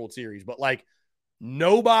College World Series, but like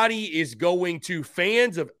nobody is going to,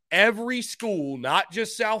 fans of every school, not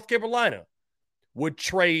just South Carolina, would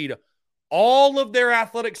trade all of their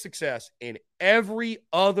athletic success in every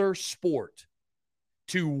other sport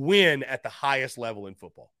to win at the highest level in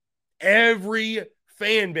football. Every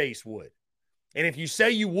fan base would. And if you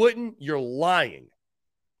say you wouldn't, you're lying.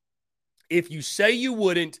 If you say you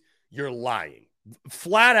wouldn't, you're lying.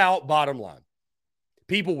 Flat out, bottom line.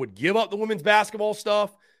 People would give up the women's basketball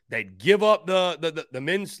stuff. They'd give up the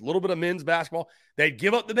men's, little bit of men's basketball. They'd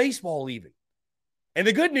give up the baseball even. And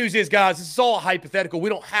the good news is, guys, this is all hypothetical. We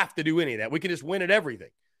don't have to do any of that. We can just win at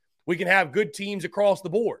everything. We can have good teams across the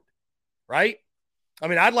board, right? I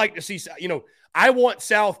mean, I'd like to see, I want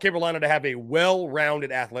South Carolina to have a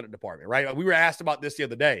well-rounded athletic department, right? We were asked about this the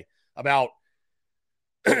other day about,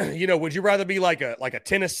 would you rather be like a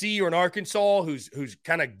Tennessee or an Arkansas who's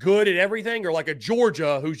kind of good at everything, or like a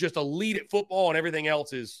Georgia who's just elite at football and everything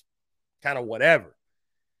else is kind of whatever?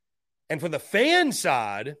 And from the fan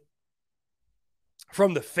side,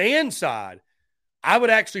 I would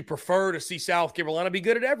actually prefer to see South Carolina be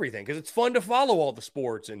good at everything because it's fun to follow all the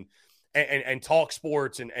sports and talk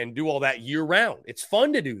sports and do all that year round. It's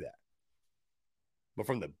fun to do that. But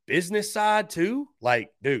from the business side too,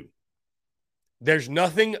 like, dude, there's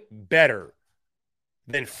nothing better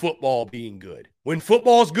than football being good. When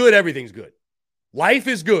football's good, everything's good. Life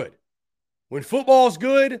is good. When football's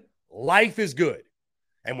good, life is good.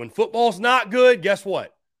 And when football's not good, guess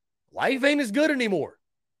what? Life ain't as good anymore.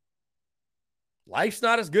 Life's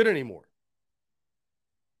not as good anymore.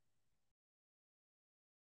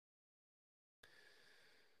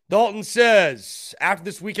 Dalton says, after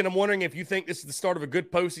this weekend, I'm wondering if you think this is the start of a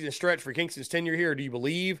good postseason stretch for Kingston's tenure here, or do you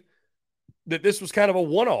believe that this was kind of a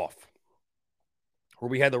one-off where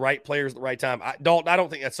we had the right players at the right time? Dalton, I don't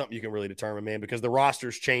think that's something you can really determine, man, because the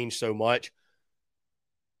roster's changed so much.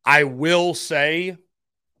 I will say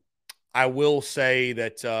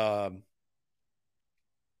that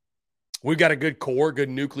we've got a good core, good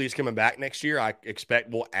nucleus coming back next year. I expect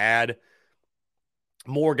we'll add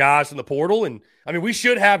more guys from the portal. And, I mean, we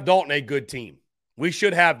should have Dalton a good team. We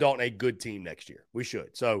should have Dalton a good team next year. We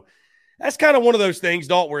should. So that's kind of one of those things,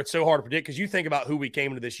 Dalton, where it's so hard to predict because you think about who we came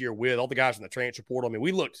into this year with, all the guys in the transfer portal. I mean,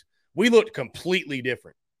 we looked completely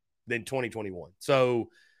different than 2021. So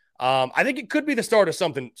I think it could be the start of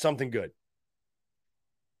something good.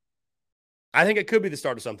 I think it could be the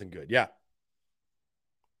start of something good. Yeah.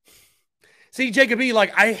 See, Jacob E.,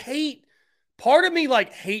 part of me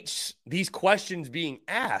hates these questions being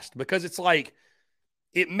asked because it's like,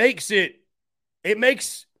 it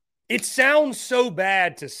sounds so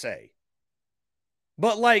bad to say.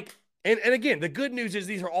 But and again, the good news is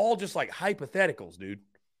these are all just like hypotheticals, dude.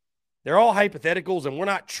 They're all hypotheticals, and we're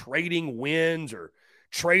not trading wins or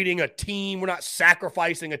trading a team. We're not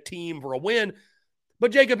sacrificing a team for a win.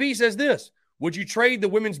 But Jacob E. says this: would you trade the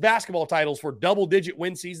women's basketball titles for double-digit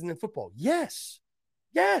win season in football? Yes.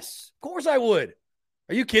 Yes. Of course I would.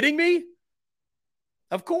 Are you kidding me?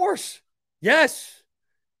 Of course. Yes.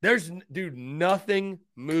 Nothing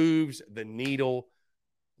moves the needle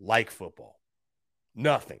like football.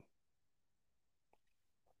 Nothing.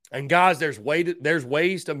 And guys, there's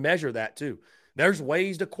ways to measure that too. There's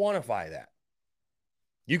ways to quantify that.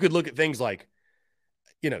 You could look at things like,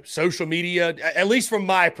 social media, at least from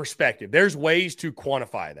my perspective, there's ways to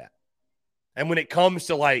quantify that. And when it comes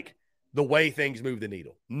to like the way things move the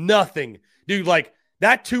needle, nothing, dude, like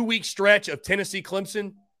that 2-week stretch of Tennessee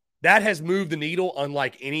Clemson, that has moved the needle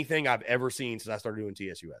unlike anything I've ever seen since I started doing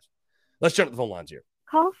TSUS. Let's jump to the phone lines here.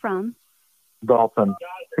 Call from Dalton.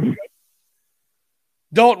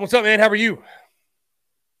 Dalton, what's up, man? How are you?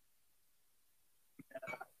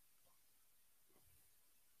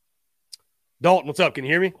 Dalton, what's up? Can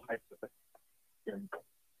you hear me?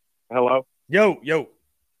 Hello? Yo.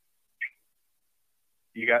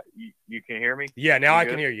 You can hear me? Yeah, now You I good?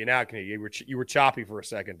 can hear you. Now I can hear you. You were choppy for a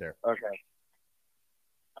second there. Okay.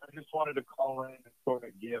 I just wanted to call in and sort of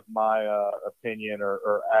give my opinion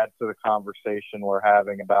or add to the conversation we're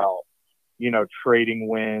having about, trading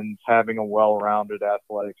wins, having a well-rounded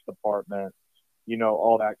athletics department,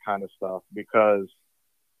 all that kind of stuff. Because,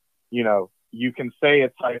 you can say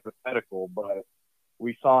it's hypothetical, but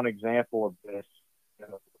we saw an example of this.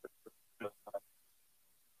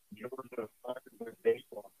 Georgia fired their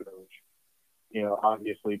baseball coach,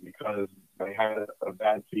 obviously because they had a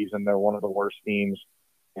bad season. They're one of the worst teams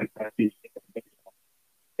in SEC baseball.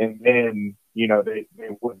 And then, they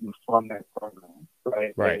wouldn't fund that program,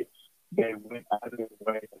 right? Right. They went out of their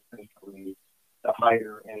way essentially to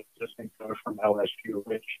hire an assistant coach from LSU,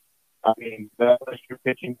 which, I mean, the LSU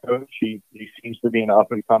pitching coach, he seems to be an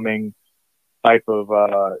up-and-coming type of,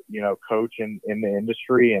 coach in the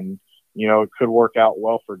industry. And, it could work out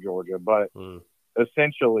well for Georgia. But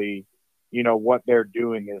essentially, what they're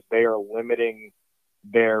doing is they are limiting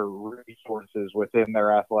their resources within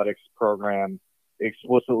their athletics program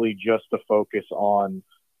explicitly just to focus on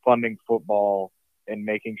funding football and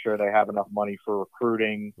making sure they have enough money for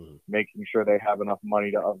recruiting, making sure they have enough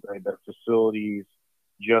money to upgrade their facilities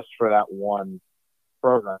just for that one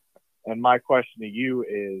program. And my question to you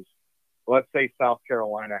is, let's say South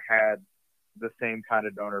Carolina had the same kind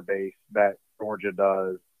of donor base that Georgia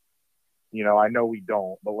does. I know we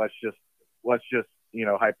don't, but let's just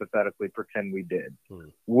hypothetically pretend we did.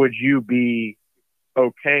 Would you be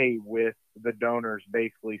okay with the donors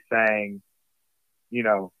basically saying,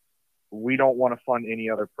 we don't want to fund any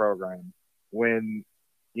other program when,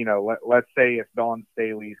 let's say if Dawn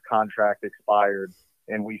Staley's contract expired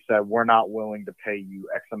and we said, we're not willing to pay you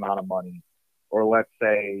X amount of money. Or let's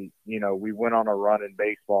say, we went on a run in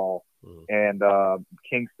baseball and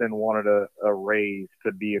Kingston wanted a raise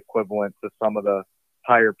to be equivalent to some of the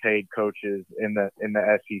higher paid coaches in the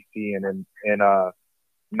SEC and in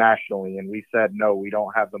nationally. And we said, no, we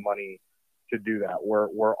don't have the money to do that.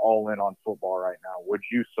 We're all in on football right now. Would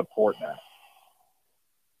you support that?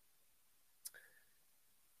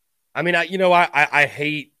 I mean, I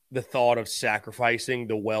hate the thought of sacrificing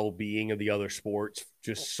the well-being of the other sports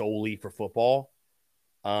just solely for football.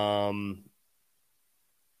 I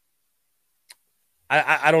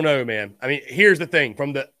don't know, man. I mean, here's the thing.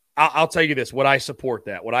 I'll tell you this. Would I support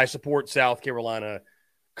that? Would I support South Carolina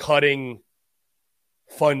cutting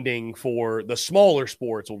funding for the smaller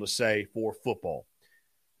sports, we'll just say, for football?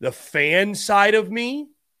 The fan side of me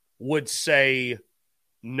would say,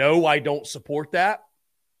 no, I don't support that.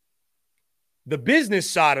 The business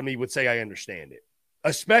side of me would say I understand it,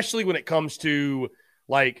 especially when it comes to,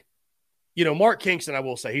 like, Mark Kingston, I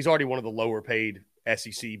will say, he's already one of the lower paid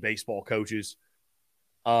SEC baseball coaches.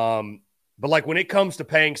 But like when it comes to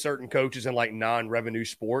paying certain coaches in like non-revenue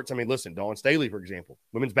sports, I mean, listen, Dawn Staley, for example,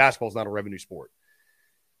 women's basketball is not a revenue sport.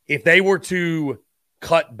 If they were to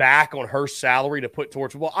cut back on her salary to put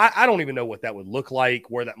towards football, I don't even know what that would look like,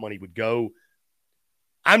 where that money would go.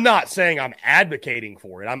 I'm not saying I'm advocating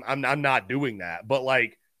for it. I'm not doing that, but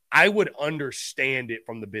like I would understand it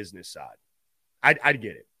from the business side. I'd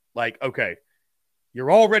get it. Like, okay,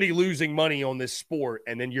 you're already losing money on this sport,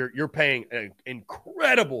 and then you're paying an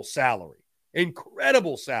incredible salary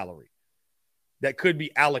that could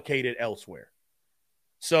be allocated elsewhere.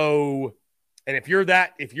 So, and if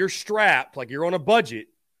you're strapped, like you're on a budget,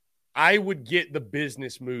 I would get the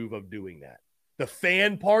business move of doing that. The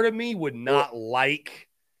fan part of me would not like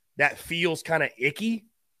that. Feels kind of icky.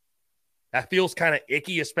 That feels kind of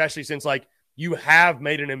icky, especially since like you have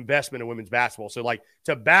made an investment in women's basketball. So like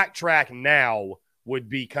to backtrack now would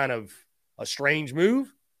be kind of a strange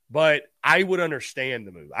move, but I would understand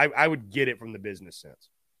the move. I would get it from the business sense.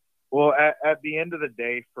 Well, at the end of the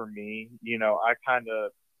day, for me,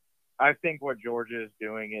 I think what Georgia is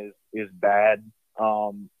doing is bad.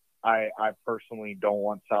 I personally don't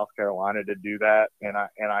want South Carolina to do that, and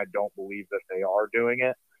I don't believe that they are doing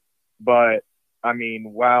it. But I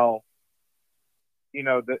mean, while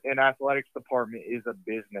an athletics department is a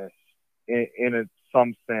business in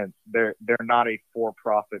some sense, they're not a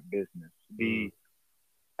for-profit business. The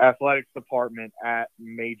athletics department at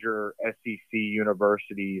major SEC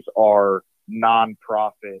universities are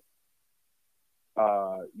nonprofit,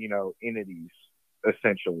 entities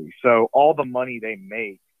essentially. So all the money they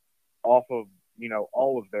make off of,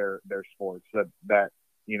 all of their sports that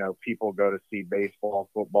people go to see: baseball,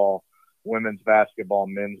 football, women's basketball,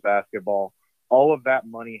 men's basketball, all of that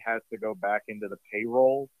money has to go back into the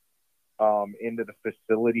payroll, into the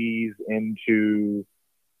facilities, into,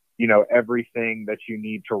 everything that you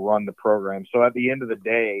need to run the program. So at the end of the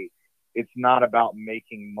day, it's not about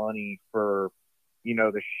making money for,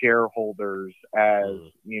 the shareholders as,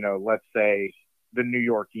 let's say the New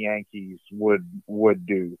York Yankees would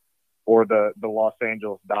do, or the Los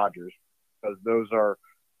Angeles Dodgers, because those are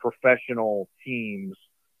professional teams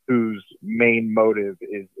whose main motive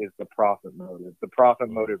is the profit motive. The profit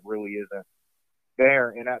motive really isn't there.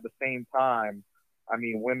 And at the same time, I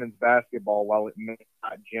mean, women's basketball, while it may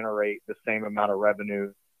not generate the same amount of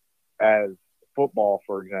revenue as football,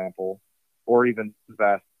 for example, or even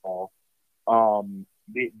basketball,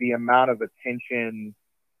 the amount of attention,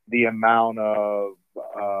 the amount of,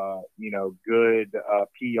 good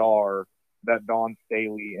PR that Dawn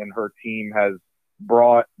Staley and her team has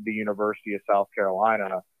brought the University of South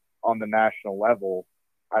Carolina on the national level,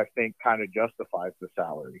 I think kind of justifies the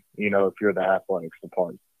salary, if you're the athletics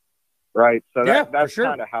department. Right. So that's sure.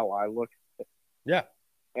 kind of how I look at it. Yeah.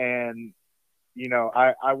 And,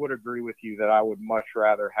 I would agree with you that I would much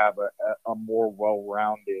rather have a more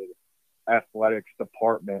well-rounded athletics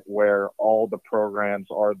department where all the programs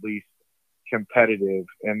are at least competitive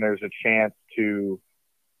and there's a chance to,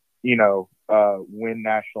 win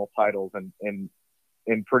national titles and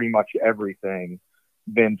in pretty much everything,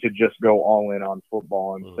 than to just go all in on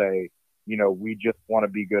football and say, we just want to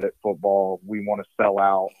be good at football. We want to sell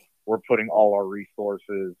out. We're putting all our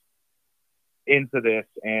resources into this.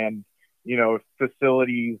 And,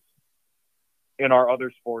 facilities in our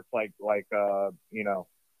other sports like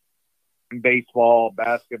baseball,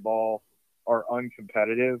 basketball are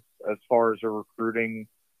uncompetitive as far as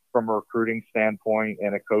from a recruiting standpoint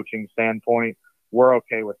and a coaching standpoint, we're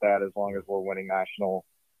okay with that as long as we're winning national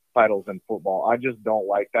titles in football. I just don't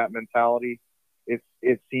like that mentality.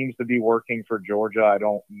 It seems to be working for Georgia. I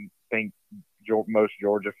don't think most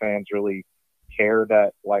Georgia fans really care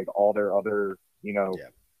that like all their other,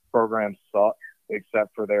 programs suck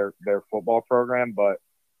except for their football program. But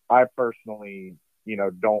I personally,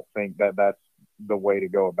 don't think that that's the way to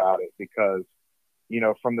go about it because,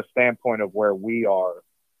 from the standpoint of where we are,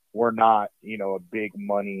 we're not, a big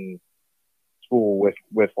money school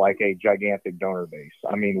with like a gigantic donor base.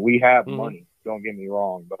 I mean, we have money, don't get me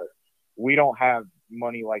wrong, but we don't have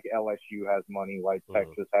money like LSU has money, like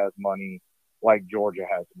Texas has money, like Georgia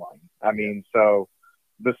has money. I mean, so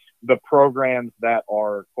the programs that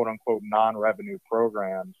are quote unquote non-revenue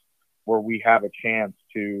programs where we have a chance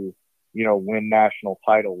to, win national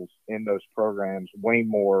titles in those programs way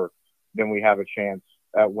more than we have a chance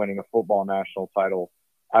at winning a football national title.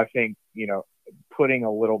 I think, putting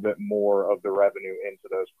a little bit more of the revenue into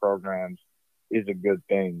those programs is a good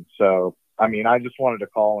thing. So, I mean, I just wanted to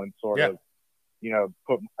call and sort of,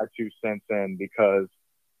 put my 2 cents in because,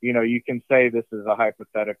 you can say this is a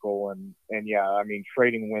hypothetical and yeah, I mean,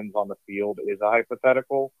 trading wins on the field is a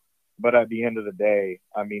hypothetical, but at the end of the day,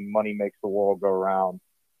 I mean, money makes the world go round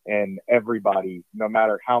and everybody, no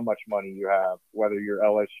matter how much money you have, whether you're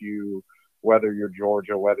LSU, whether you're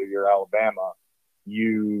Georgia, whether you're Alabama,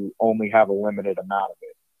 you only have a limited amount of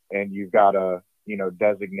it and you've got to,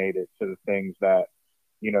 designate it to the things that,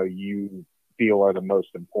 you feel are the most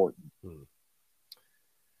important.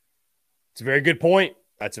 It's a very good point.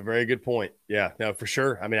 That's a very good point. Yeah, no, for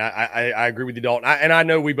sure. I mean, I agree with you, Dalton. And I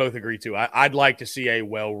know we both agree too. I'd like to see a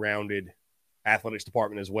well-rounded athletics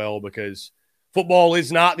department as well because football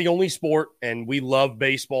is not the only sport and we love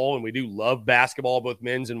baseball and we do love basketball, both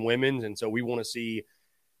men's and women's. And so we want to see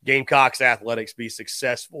Gamecocks athletics be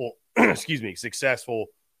successful, successful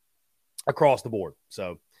across the board.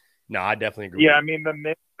 So, no, I definitely agree. Yeah, I mean, the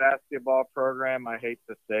men's basketball program, I hate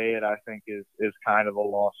to say it, I think is kind of a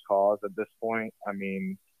lost cause at this point. I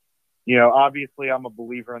mean, obviously I'm a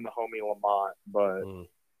believer in the homie Lamont, but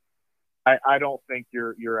I don't think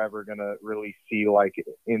you're ever going to really see like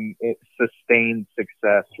in sustained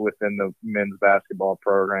success within the men's basketball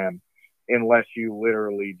program unless you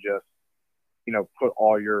literally just, put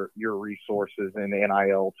all your resources in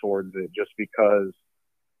NIL towards it just because,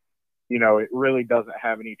 it really doesn't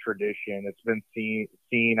have any tradition. It's been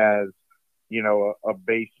seen as, a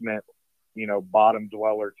basement, bottom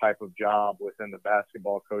dweller type of job within the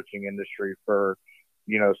basketball coaching industry for,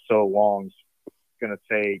 so long. It's going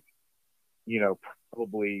to take,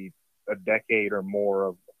 probably a decade or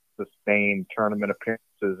more sustain tournament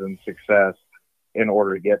appearances and success in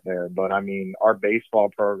order to get there. But, I mean, our baseball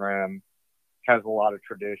program has a lot of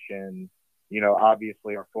tradition. You know,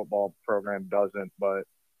 obviously our football program doesn't, but,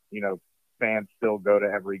 you know, fans still go to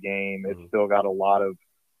every game. It's still got a lot of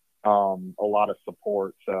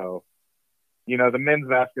support. So, you know, the men's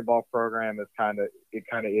basketball program is kind of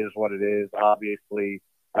is what it is. Obviously,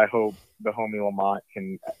 I hope the homie Lamont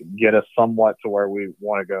can get us somewhat to where we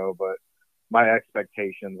want to go, but my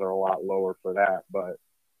expectations are a lot lower for that. But,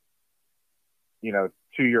 you know,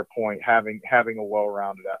 to your point, having a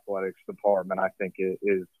well-rounded athletics department, I think it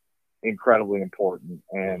is incredibly important.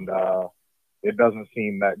 And it doesn't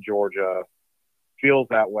seem that Georgia feels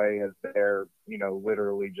that way, as they're, you know,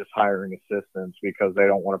 literally just hiring assistants because they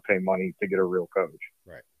don't want to pay money to get a real coach.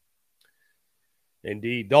 Right.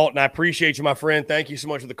 Indeed. Dalton, I appreciate you, my friend. Thank you so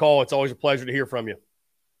much for the call. It's always a pleasure to hear from you.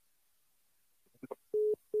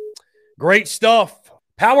 Great stuff.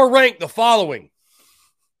 Power rank the following: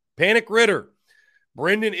 Panic Ritter,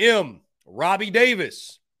 Brendan M., Robbie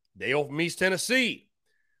Davis, Dale from East Tennessee,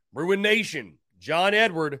 Bruin Nation, John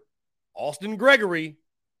Edward, Austin Gregory,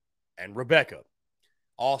 and Rebecca.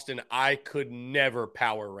 Austin, I could never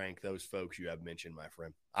power rank those folks you have mentioned, my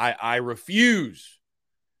friend. I refuse.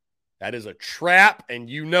 That is a trap, and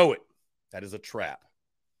you know it. That is a trap.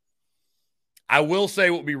 I will say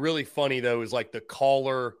what would be really funny, though, is like the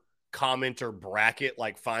caller commenter bracket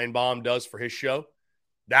like Feinbaum does for his show.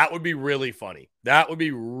 That would be really funny. That would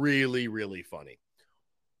be really, really funny.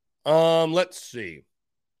 Let's see.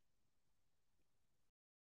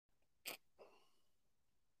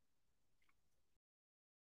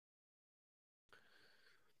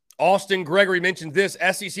 Austin Gregory mentioned this: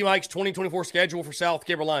 SEC Mike's 2024 schedule for South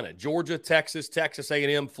Carolina: Georgia, Texas, Texas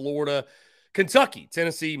A&M, Florida, Kentucky,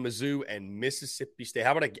 Tennessee, Mizzou, and Mississippi State.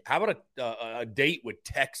 How about a date with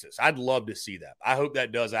Texas? I'd love to see that. I hope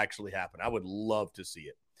that does actually happen. I would love to see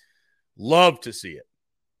it. Love to see it.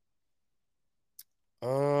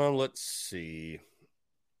 Let's see.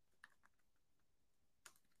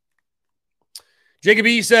 Jacob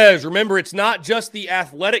E. says, remember, it's not just the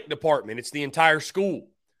athletic department, it's the entire school.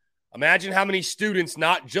 Imagine how many students,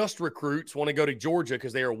 not just recruits, want to go to Georgia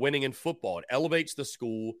because they are winning in football. It elevates the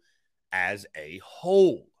school as a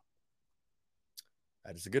whole.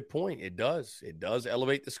 That is a good point. It does. It does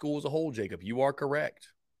elevate the school as a whole, Jacob. You are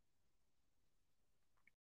correct.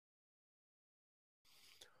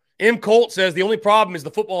 M. Colt says the only problem is the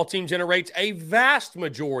football team generates a vast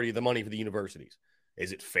majority of the money for the universities.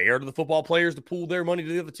 Is it fair to the football players to pool their money to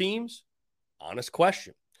the other teams? Honest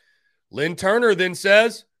question. Lynn Turner then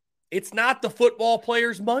says, it's not the football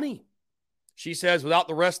players' money. She says without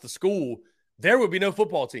the rest of the school, there would be no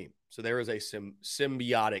football team. So there is a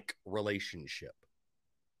symbiotic relationship.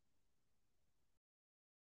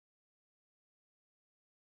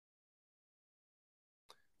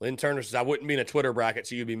 Lynn Turner says, I wouldn't be in a Twitter bracket,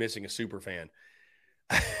 so you'd be missing a super fan.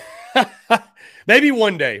 Maybe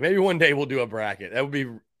one day we'll do a bracket. That would be,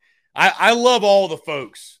 I love all the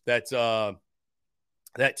folks that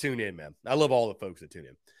tune in, man. I love all the folks that tune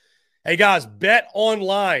in. Hey guys, Bet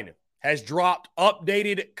Online has dropped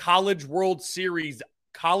updated College World Series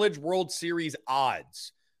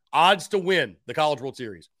odds to win the College World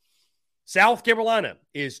Series. South Carolina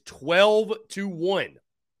is 12-1.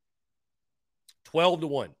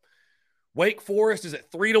 12-1. Wake Forest is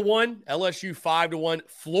at 3-1. LSU 5-1.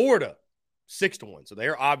 Florida 6-1. So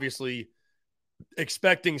they're obviously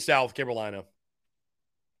expecting South Carolina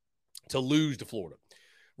to lose to Florida.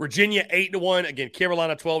 Virginia 8-1. Again,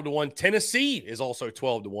 Carolina 12-1. Tennessee is also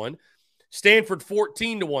 12-1. Stanford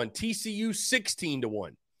 14-1. TCU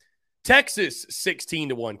 16-1. Texas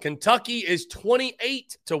 16-1. Kentucky is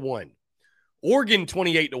 28-1. Oregon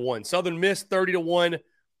 28-1. Southern Miss 30-1.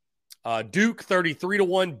 Duke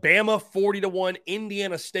 33-1. Bama 40-1.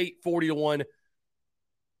 Indiana State 40-1.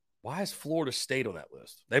 Why is Florida State on that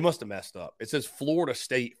list? They must have messed up. It says Florida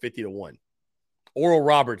State 50-1. Oral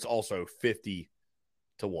Roberts also 50-1.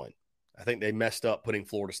 I think they messed up putting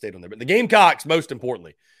Florida State on there. But the Gamecocks, most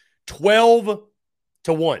importantly, 12-1.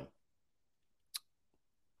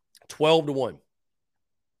 12-1.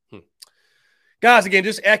 Guys, again,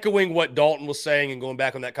 just echoing what Dalton was saying and going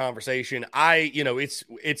back on that conversation, it's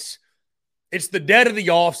the dead of the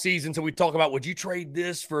offseason, so we talk about, would you trade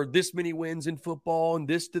this for this many wins in football and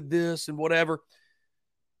this to this and whatever?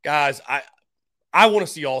 Guys, I want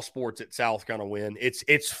to see all sports at South kind of win.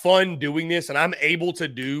 It's fun doing this, and I'm able to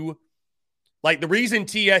do – like, the reason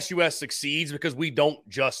TSUS succeeds because we don't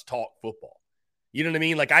just talk football. You know what I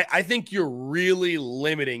mean? Like, I think you're really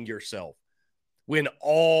limiting yourself when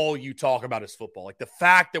all you talk about is football. Like, the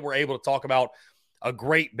fact that we're able to talk about a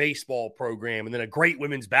great baseball program and then a great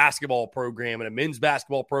women's basketball program and a men's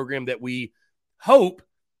basketball program that we hope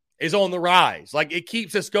is on the rise. Like, it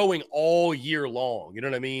keeps us going all year long. You know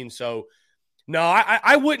what I mean? So, no,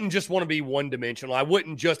 I wouldn't just want to be one-dimensional. I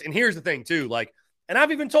wouldn't just – and here's the thing, too. Like, and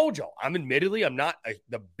I've even told y'all, I'm not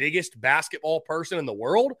the biggest basketball person in the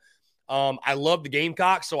world. I love the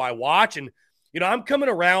Gamecocks, so I watch. And, I'm coming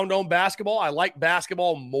around on basketball. I like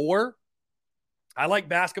basketball more. I like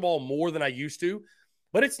basketball more than I used to.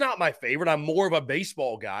 But it's not my favorite. I'm more of a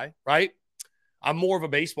baseball guy, right? I'm more of a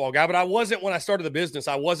baseball guy. But I wasn't, when I started the business,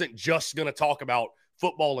 I wasn't just going to talk about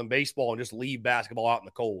football and baseball and just leave basketball out in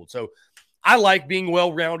the cold. So I like being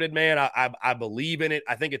well-rounded, man. I believe in it.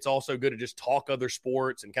 I think it's also good to just talk other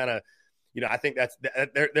sports and kind of, I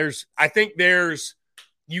think there's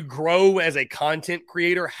you grow as a content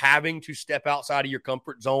creator having to step outside of your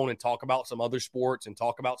comfort zone and talk about some other sports and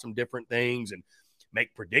talk about some different things and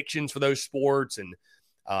make predictions for those sports and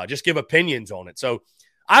just give opinions on it. So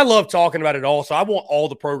I love talking about it all. So I want all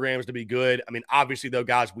the programs to be good. I mean, obviously, though,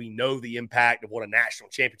 guys, we know the impact of what a national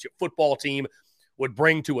championship football team would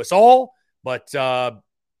bring to us all. But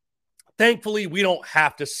thankfully, we don't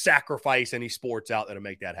have to sacrifice any sports out there to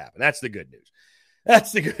make that happen. That's the good news.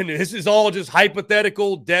 That's the good news. This is all just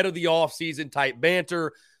hypothetical, dead of the offseason type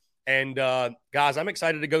banter. And, guys, I'm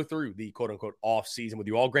excited to go through the quote-unquote offseason with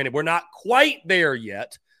you all. Granted, we're not quite there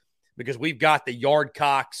yet because we've got the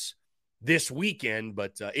Yardcocks this weekend,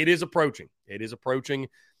 but it is approaching. It is approaching.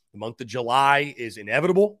 The month of July is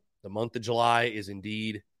inevitable. The month of July is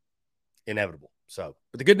indeed inevitable. So,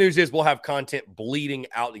 but the good news is we'll have content bleeding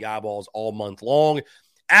out the eyeballs all month long,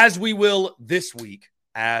 as we will this week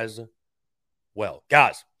as well.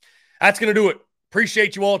 Guys, that's going to do it.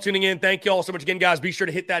 Appreciate you all tuning in. Thank you all so much again, guys. Be sure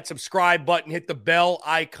to hit that subscribe button, hit the bell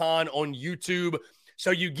icon on YouTube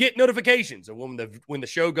so you get notifications of when the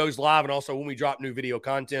show goes live and also when we drop new video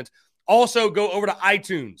content. Also, go over to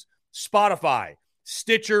iTunes, Spotify,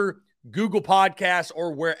 Stitcher, Google Podcasts,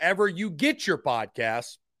 or wherever you get your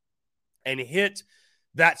podcasts and hit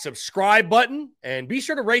that subscribe button. And be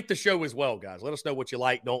sure to rate the show as well, guys. Let us know what you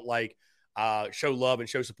like, don't like. Show love and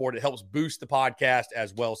show support. It helps boost the podcast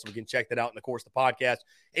as well, so we can check that out in the course of the podcast.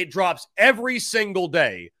 It drops every single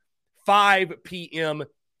day, 5 p.m.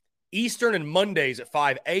 Eastern, and Mondays at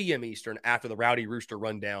 5 a.m. Eastern after the Rowdy Rooster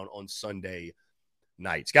Rundown on Sunday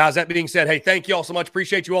nights. Guys, that being said, hey, thank you all so much.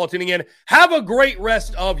 Appreciate you all tuning in. Have a great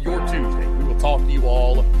rest of your Tuesday. We will talk to you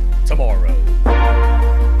all tomorrow.